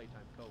at the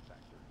Playtime Co.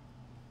 factory?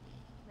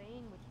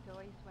 Playing with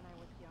toys when I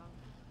was young.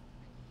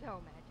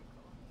 So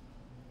magical.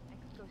 I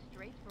could go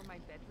straight from my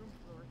bedroom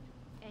floor to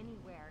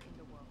anywhere in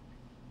the world.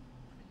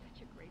 It was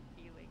such a great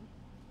feeling.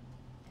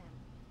 And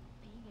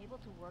being able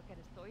to work at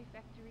a toy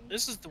factory...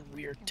 This is the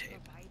weird can tape.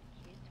 provide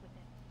kids with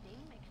that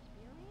same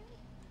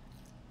experience?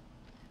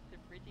 It's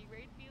a pretty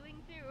great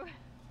feeling too.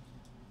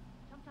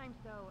 Sometimes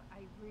though,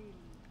 I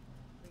really,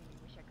 really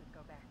wish I could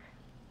go back.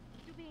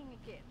 To being a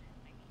kid,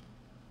 I mean.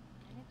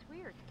 And it's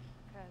weird,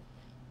 because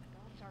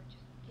adults are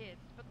just kids,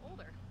 but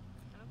older.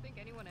 I don't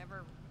think anyone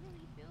ever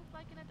really feels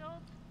like an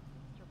adult.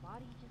 Your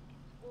body just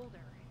gets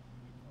older and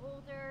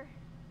older,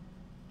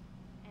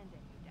 and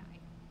then you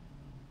die.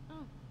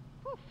 Oh.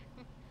 Poof!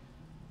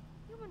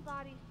 Human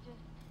bodies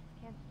just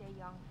can't stay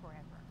young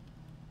forever.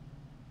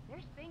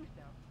 There's things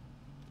though,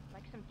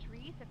 like some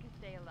trees that can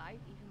stay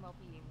alive even while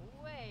being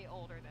way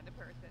older than a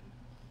person.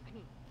 I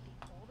mean,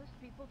 the oldest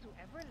people to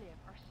ever live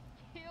are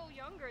still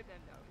younger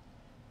than those.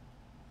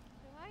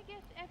 So I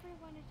guess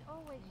everyone is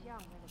always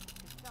young relative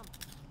to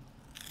something.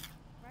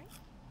 Right?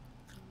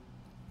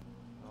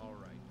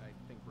 Alright, I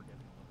think we're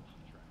getting a little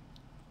off track.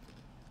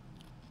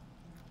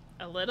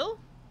 A little?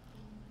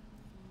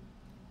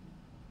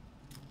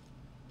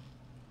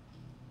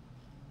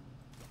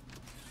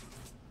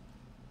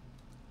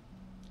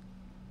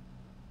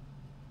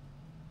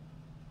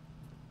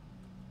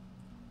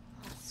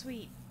 Oh,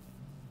 sweet.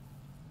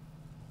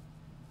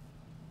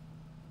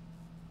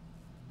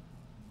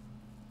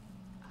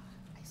 I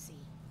see.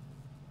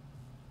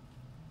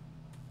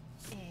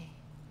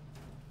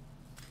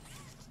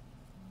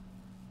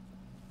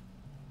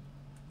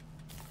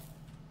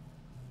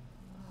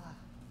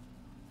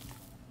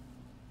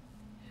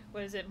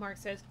 What is it? Mark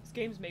says this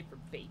game's made for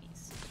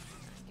babies.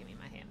 Give me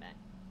my hand back.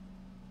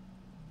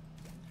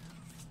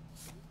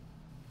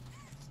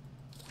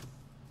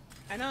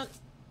 I don't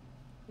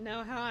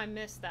know how I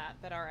missed that,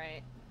 but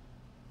alright.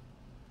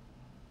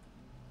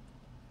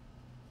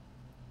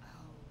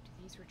 Oh, do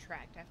these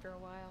retract after a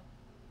while?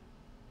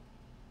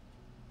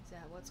 Is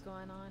that what's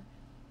going on?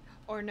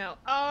 Or no?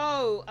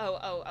 Oh! I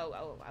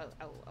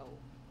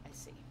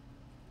see.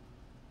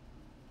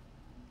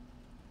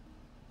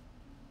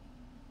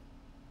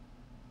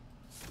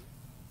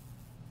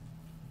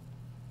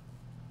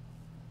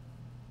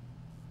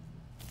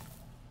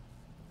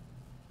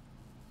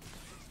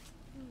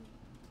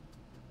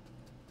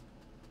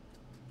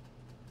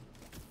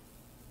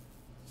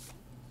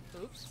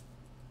 Oops.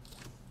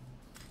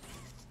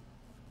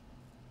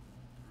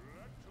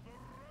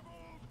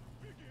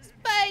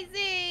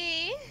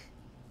 Spicy!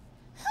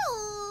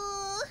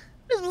 Oh.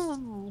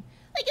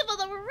 Like if all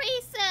the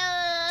race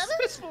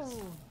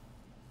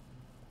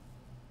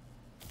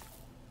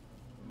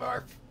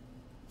Barf.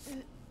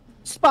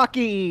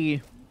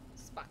 Spocky!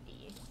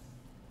 Spocky.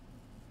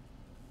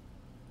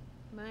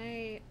 Am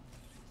I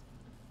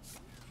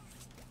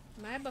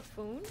a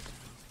buffoon?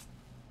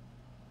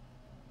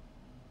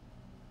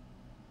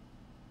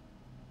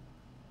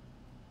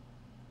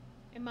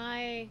 Am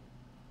I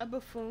a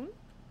buffoon?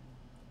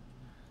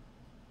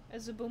 A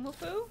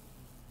zaboomafoo?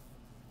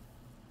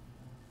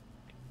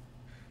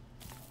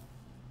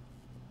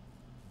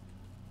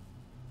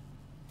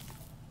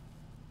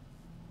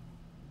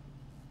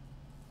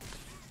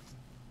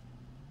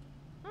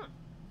 Huh.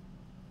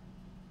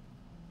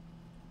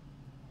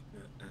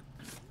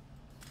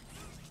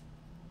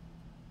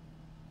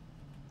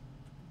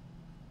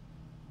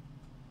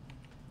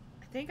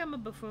 I think I'm a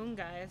buffoon,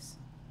 guys.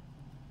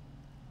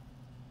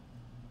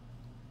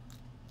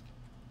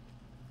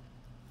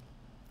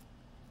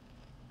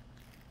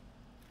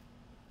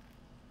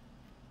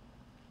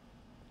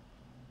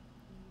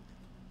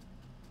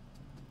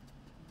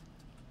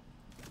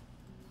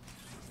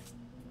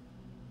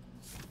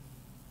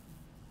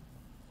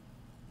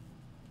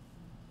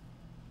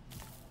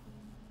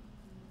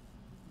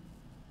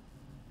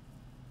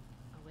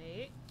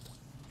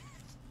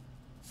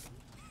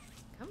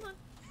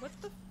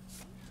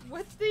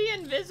 What's the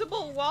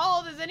invisible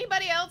wall? Does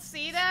anybody else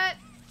see that?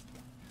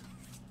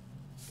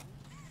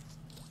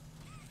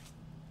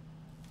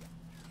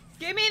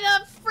 Give me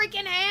the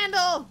freaking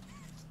handle!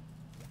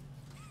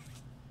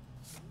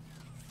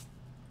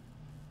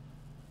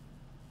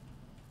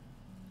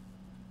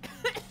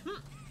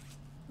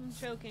 I'm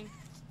choking.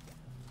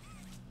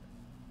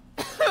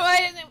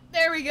 Why isn't it?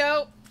 There we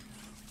go.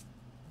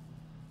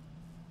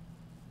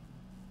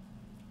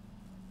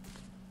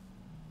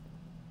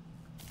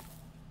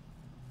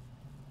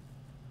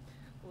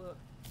 Whoa.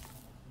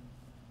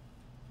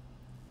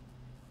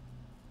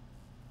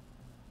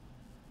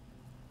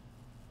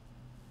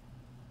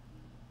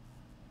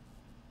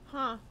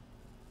 Huh.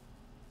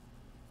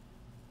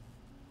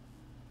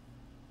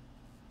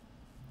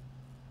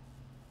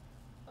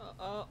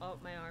 Oh,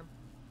 my arm.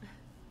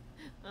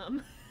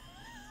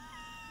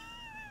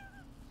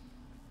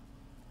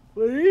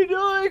 What are you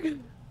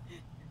doing?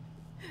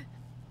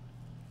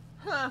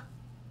 Huh.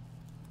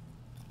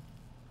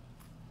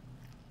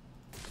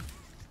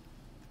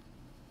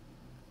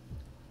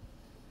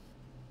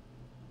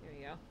 There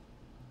you go.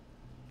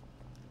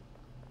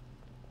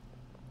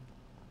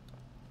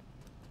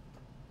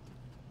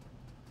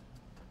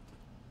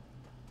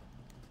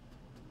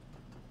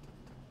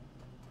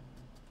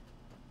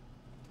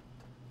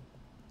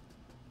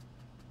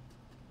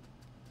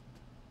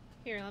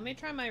 Here, let me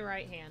try my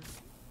right hand.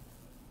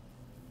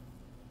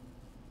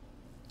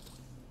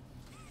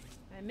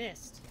 I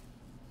missed.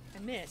 I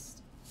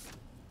missed.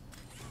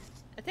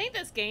 I think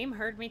this game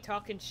heard me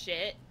talking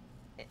shit.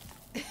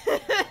 Yeah,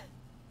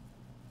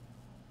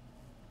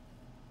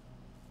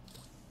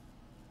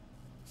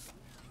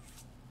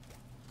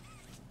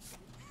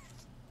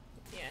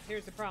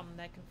 here's the problem.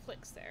 That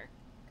conflicts there.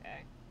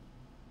 Okay.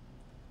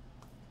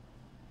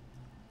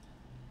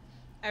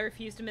 I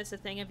refuse to miss a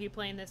thing of you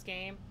playing this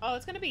game. Oh,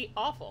 it's gonna be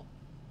awful.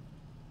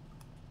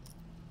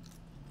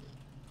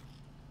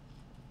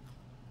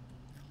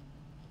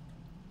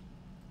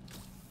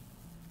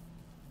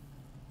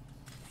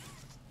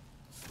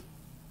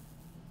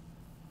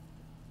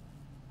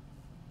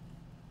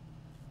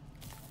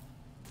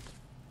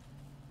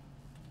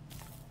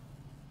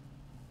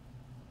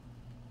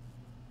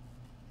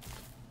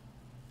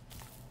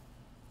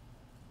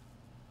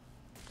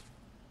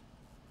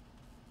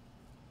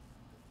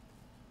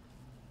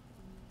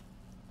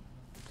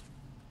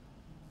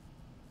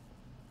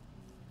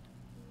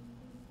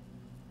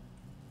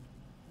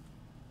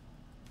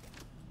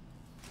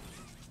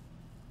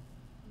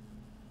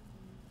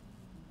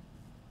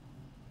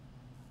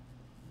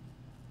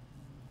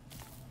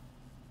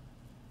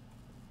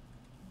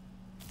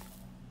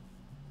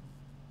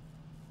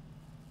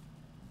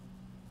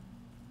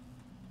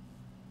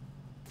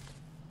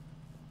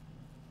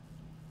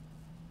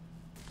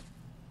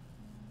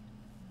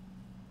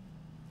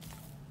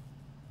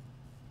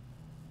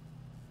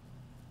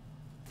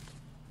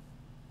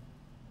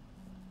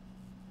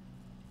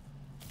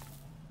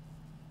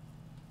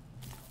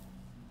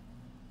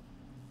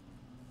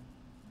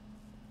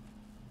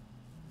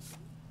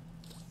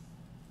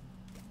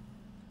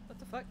 What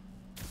the fuck?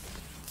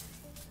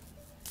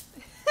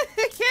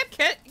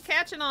 Kept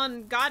catching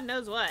on God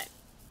knows what.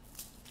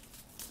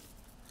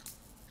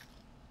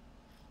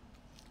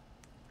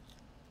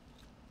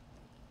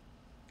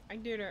 I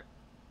can do it.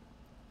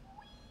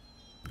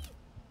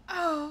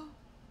 Oh.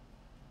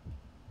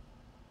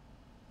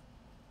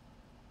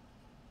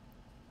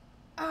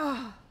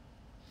 Oh.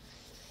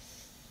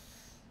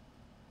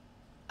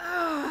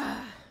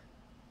 Ah.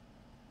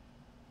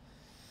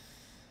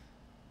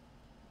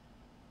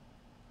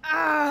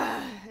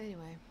 Ah.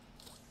 Anyway.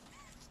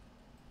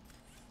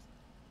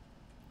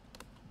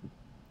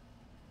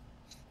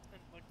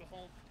 And like the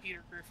whole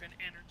Peter Griffin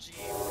energy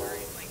where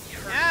he like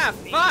Ah,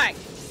 fuck!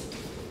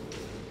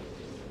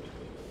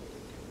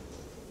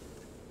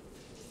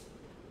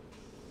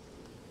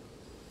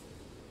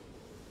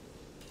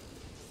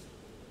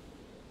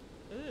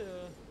 Ew.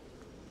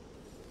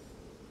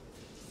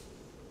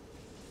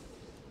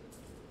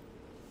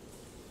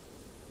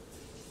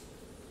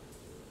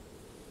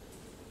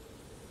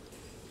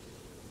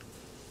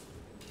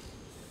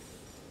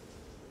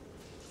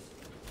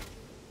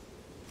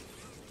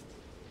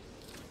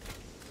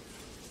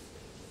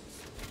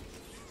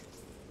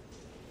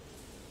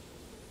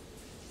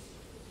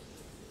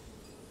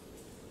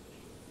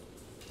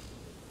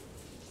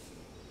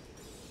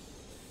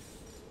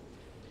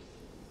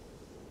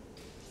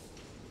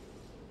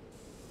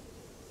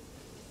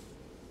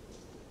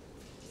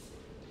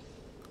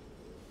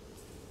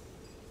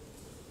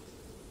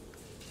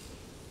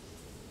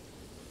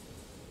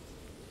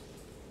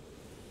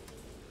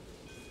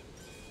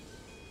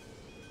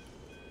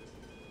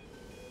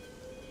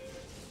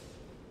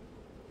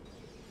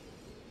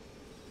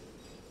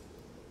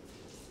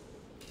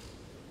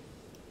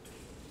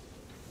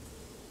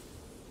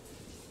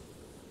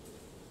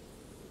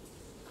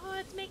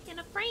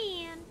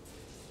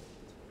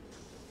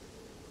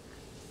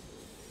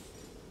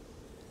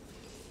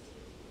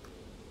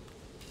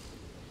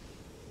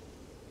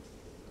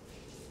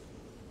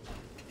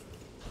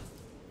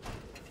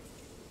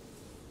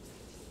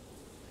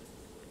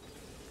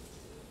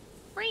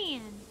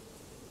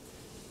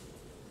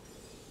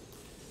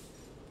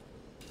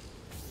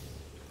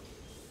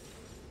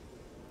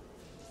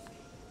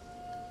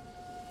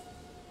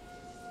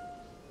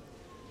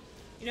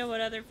 know what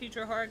other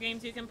future horror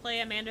games you can play?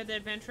 Amanda the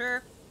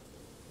Adventurer?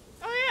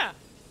 Oh, yeah.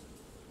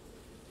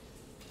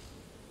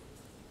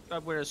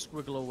 I'm gonna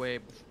squiggle away.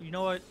 You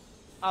know what?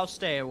 I'll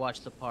stay and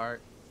watch the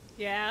part.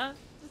 Yeah?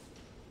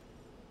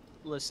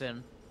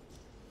 Listen.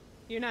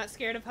 You're not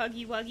scared of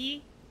Huggy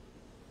Wuggy?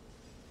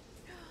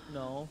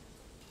 No.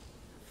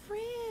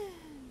 Friend.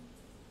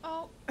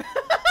 Oh.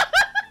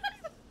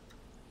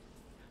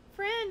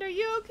 Friend, are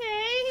you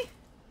okay?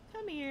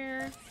 Come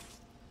here.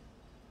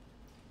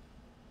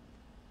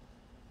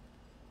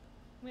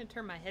 I'm gonna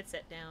turn my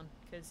headset down,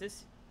 because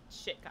this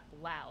shit got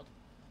loud.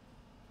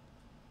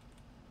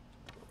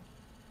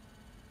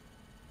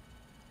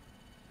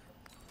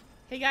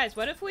 Hey guys,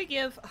 what if we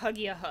give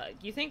Huggy a hug?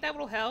 You think that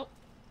will help?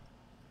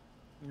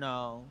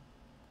 No.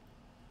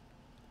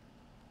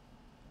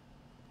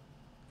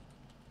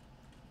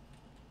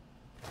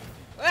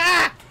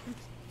 Ah!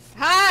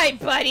 Hi,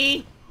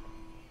 buddy!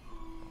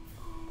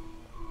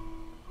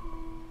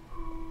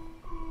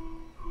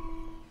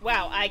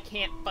 Wow, I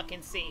can't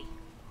fucking see.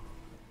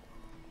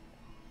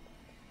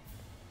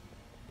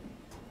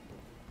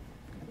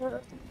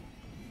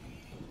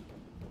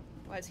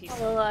 Why is he so...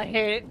 Oh, I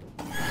hate it.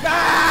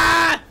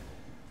 Ah!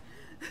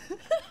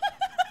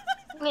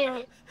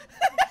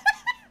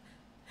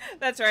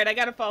 That's right, I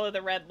gotta follow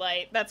the red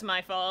light. That's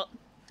my fault.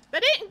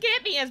 That didn't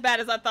get me as bad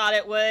as I thought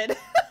it would.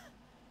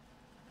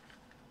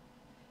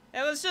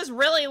 It was just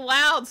really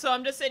loud, so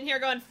I'm just sitting here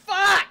going,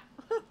 fuck!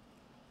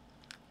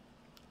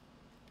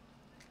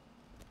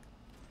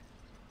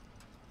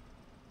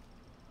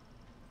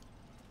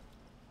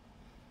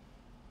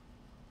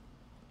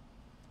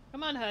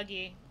 Come on,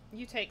 Huggy.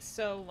 You take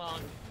so long.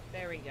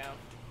 There we go.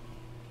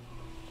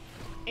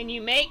 And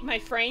you make my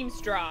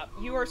frames drop.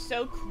 You are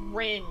so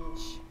cringe.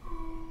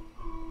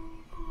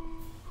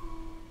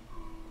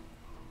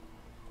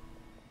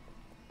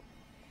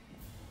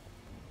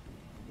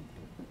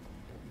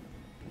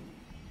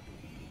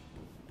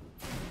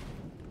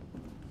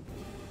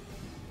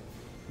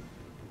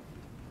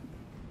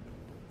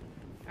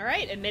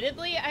 Alright,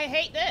 admittedly, I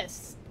hate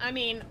this. I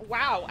mean,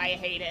 wow, I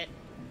hate it.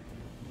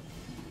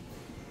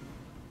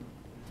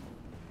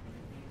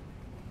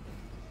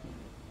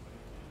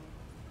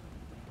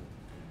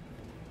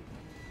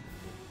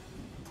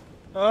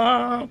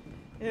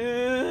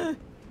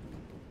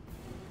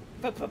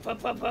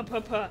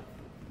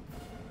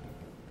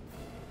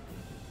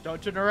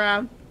 Don't turn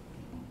around.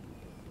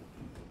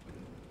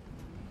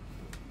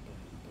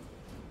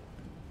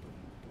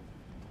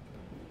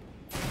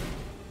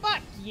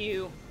 Fuck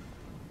you.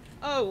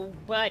 Oh,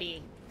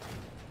 buddy.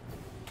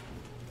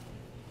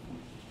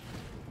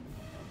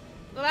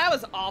 Well, that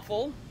was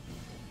awful.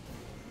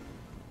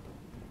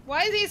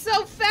 Why is he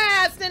so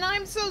fast and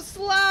I'm so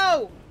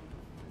slow?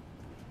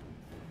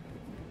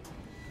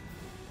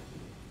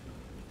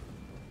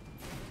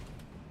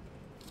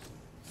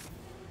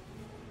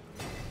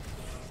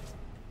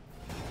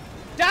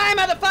 Die,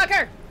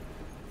 motherfucker!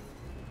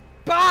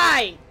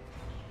 Bye!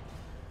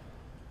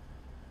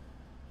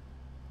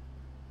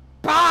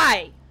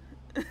 Bye!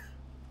 It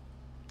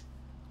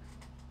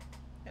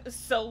was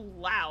so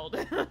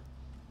loud.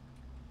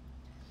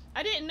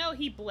 I didn't know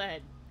he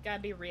bled. Gotta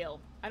be real.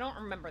 I don't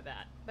remember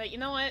that. But you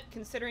know what?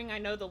 Considering I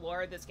know the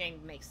lore, this game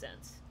makes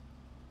sense.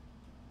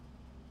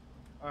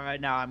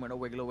 Alright, now I'm gonna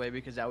wiggle away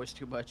because that was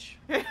too much.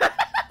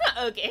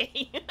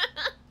 Okay.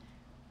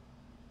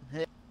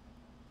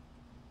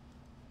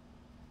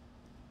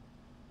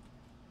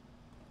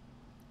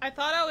 I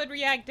thought I would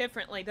react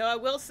differently, though I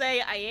will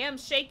say I am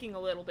shaking a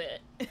little bit.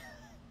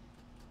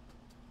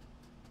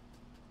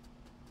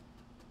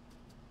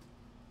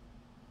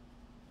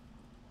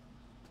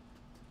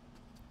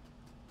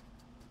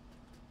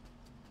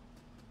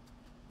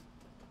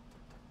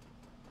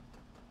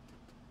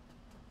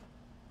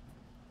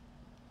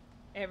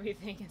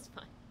 Everything is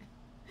fine.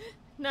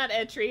 Not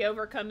Etri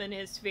overcoming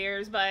his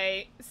fears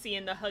by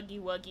seeing the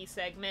Huggy Wuggy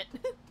segment.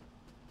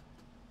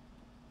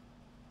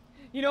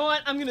 You know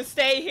what? I'm gonna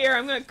stay here.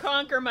 I'm gonna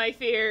conquer my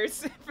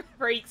fears.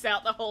 Freaks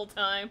out the whole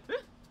time. Final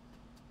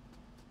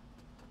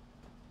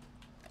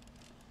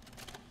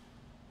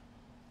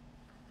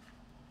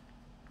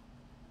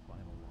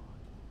log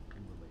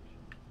in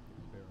relation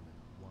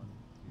experiment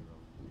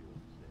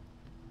 1006.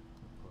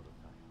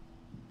 Prototype.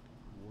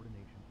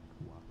 Coordination and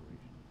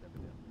cooperation is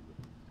evidently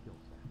within the skill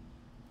set,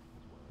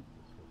 as well as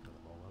the skill set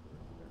of all other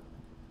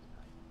experiments of this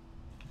type.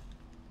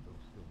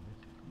 Though still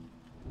missing,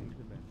 these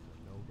events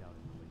are no doubt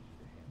in relation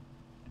to him.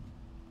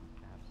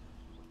 Absence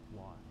was a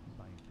flaw in the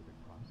scientific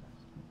process,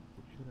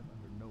 which should have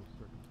under no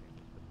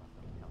circumstances been left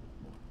unaccounted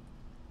for.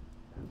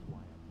 That's why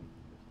I'm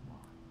making this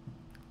log,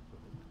 so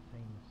that the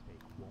same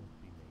mistake won't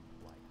be made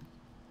twice.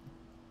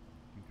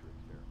 Future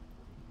experiments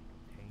will need to be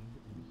contained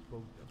and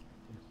disposed of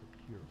in a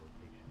secure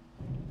location.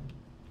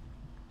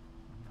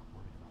 I'm not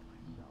worried about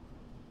myself.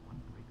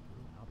 One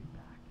breakthrough and I'll be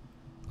back.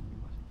 We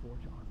must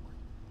forge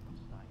onwards in the name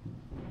of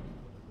science,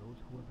 whether those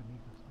who are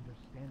beneath us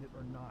understand it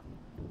or not.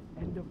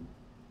 End of...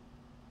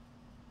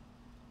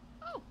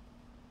 Oh.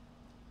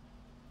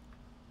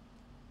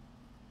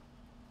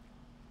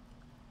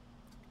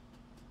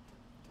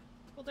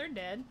 Well, they're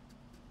dead.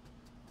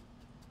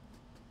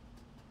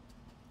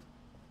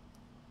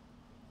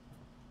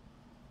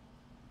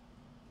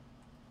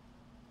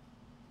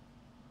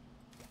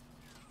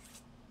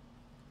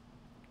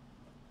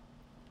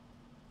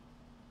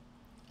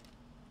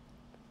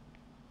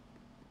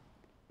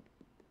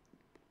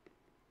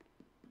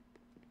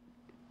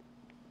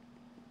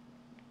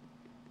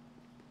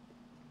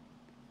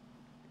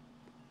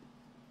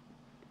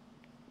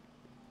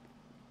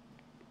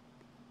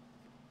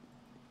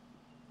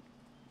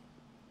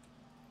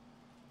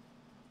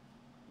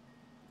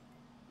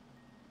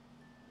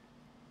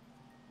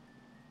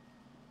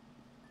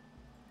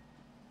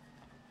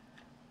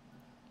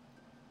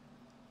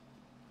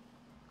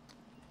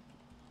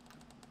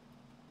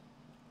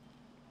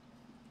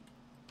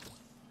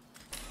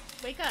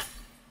 Wake up.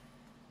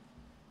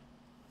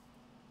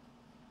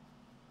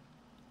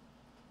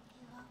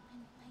 You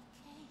opened my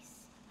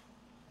case.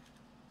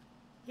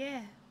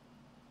 Yeah.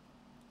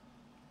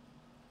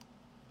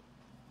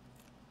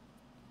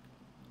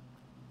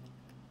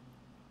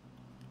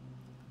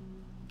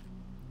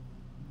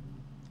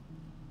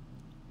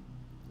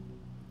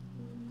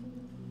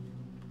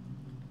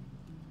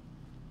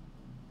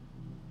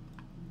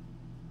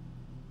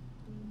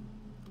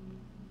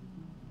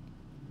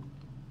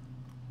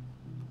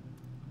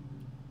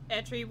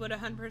 Etri would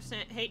 100%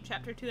 hate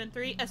chapter 2 and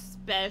 3,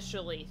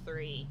 especially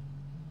 3.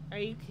 Are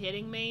you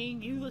kidding me?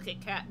 You look at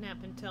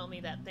Catnap and tell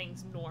me that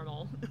thing's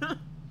normal.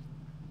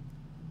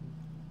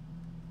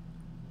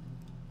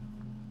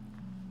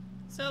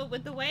 So,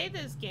 with the way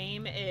this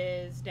game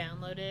is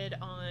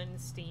downloaded on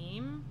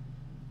Steam,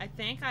 I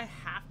think I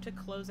have to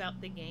close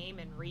out the game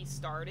and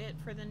restart it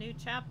for the new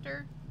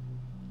chapter.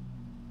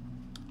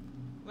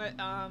 But,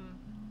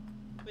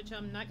 which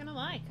I'm not gonna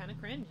lie, kind of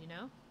cringe, you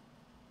know?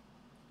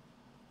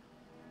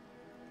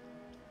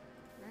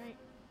 Right?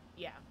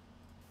 Yeah.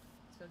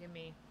 So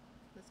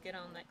let's get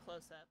on that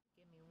close-up.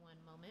 Give me one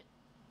moment.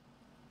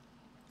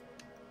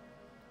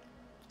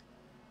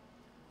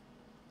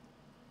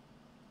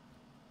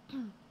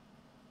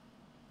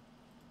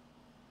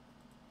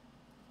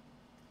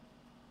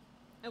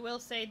 I will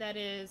say that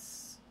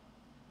is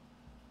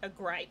a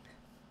gripe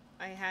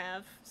I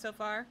have so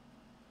far.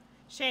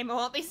 Shame I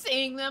won't be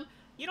seeing them.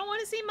 You don't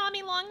want to see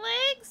Mommy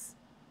Longlegs?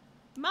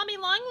 Mommy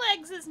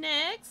Longlegs is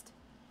next.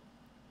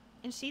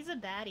 And she's a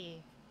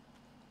baddie.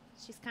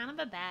 She's kind of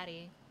a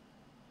baddie.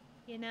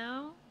 You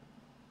know?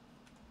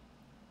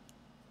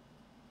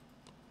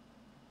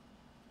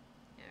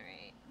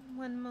 Alright,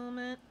 one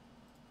moment.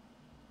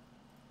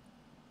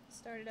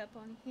 Start it up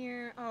on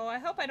here. Oh, I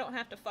hope I don't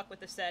have to fuck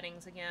with the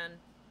settings again.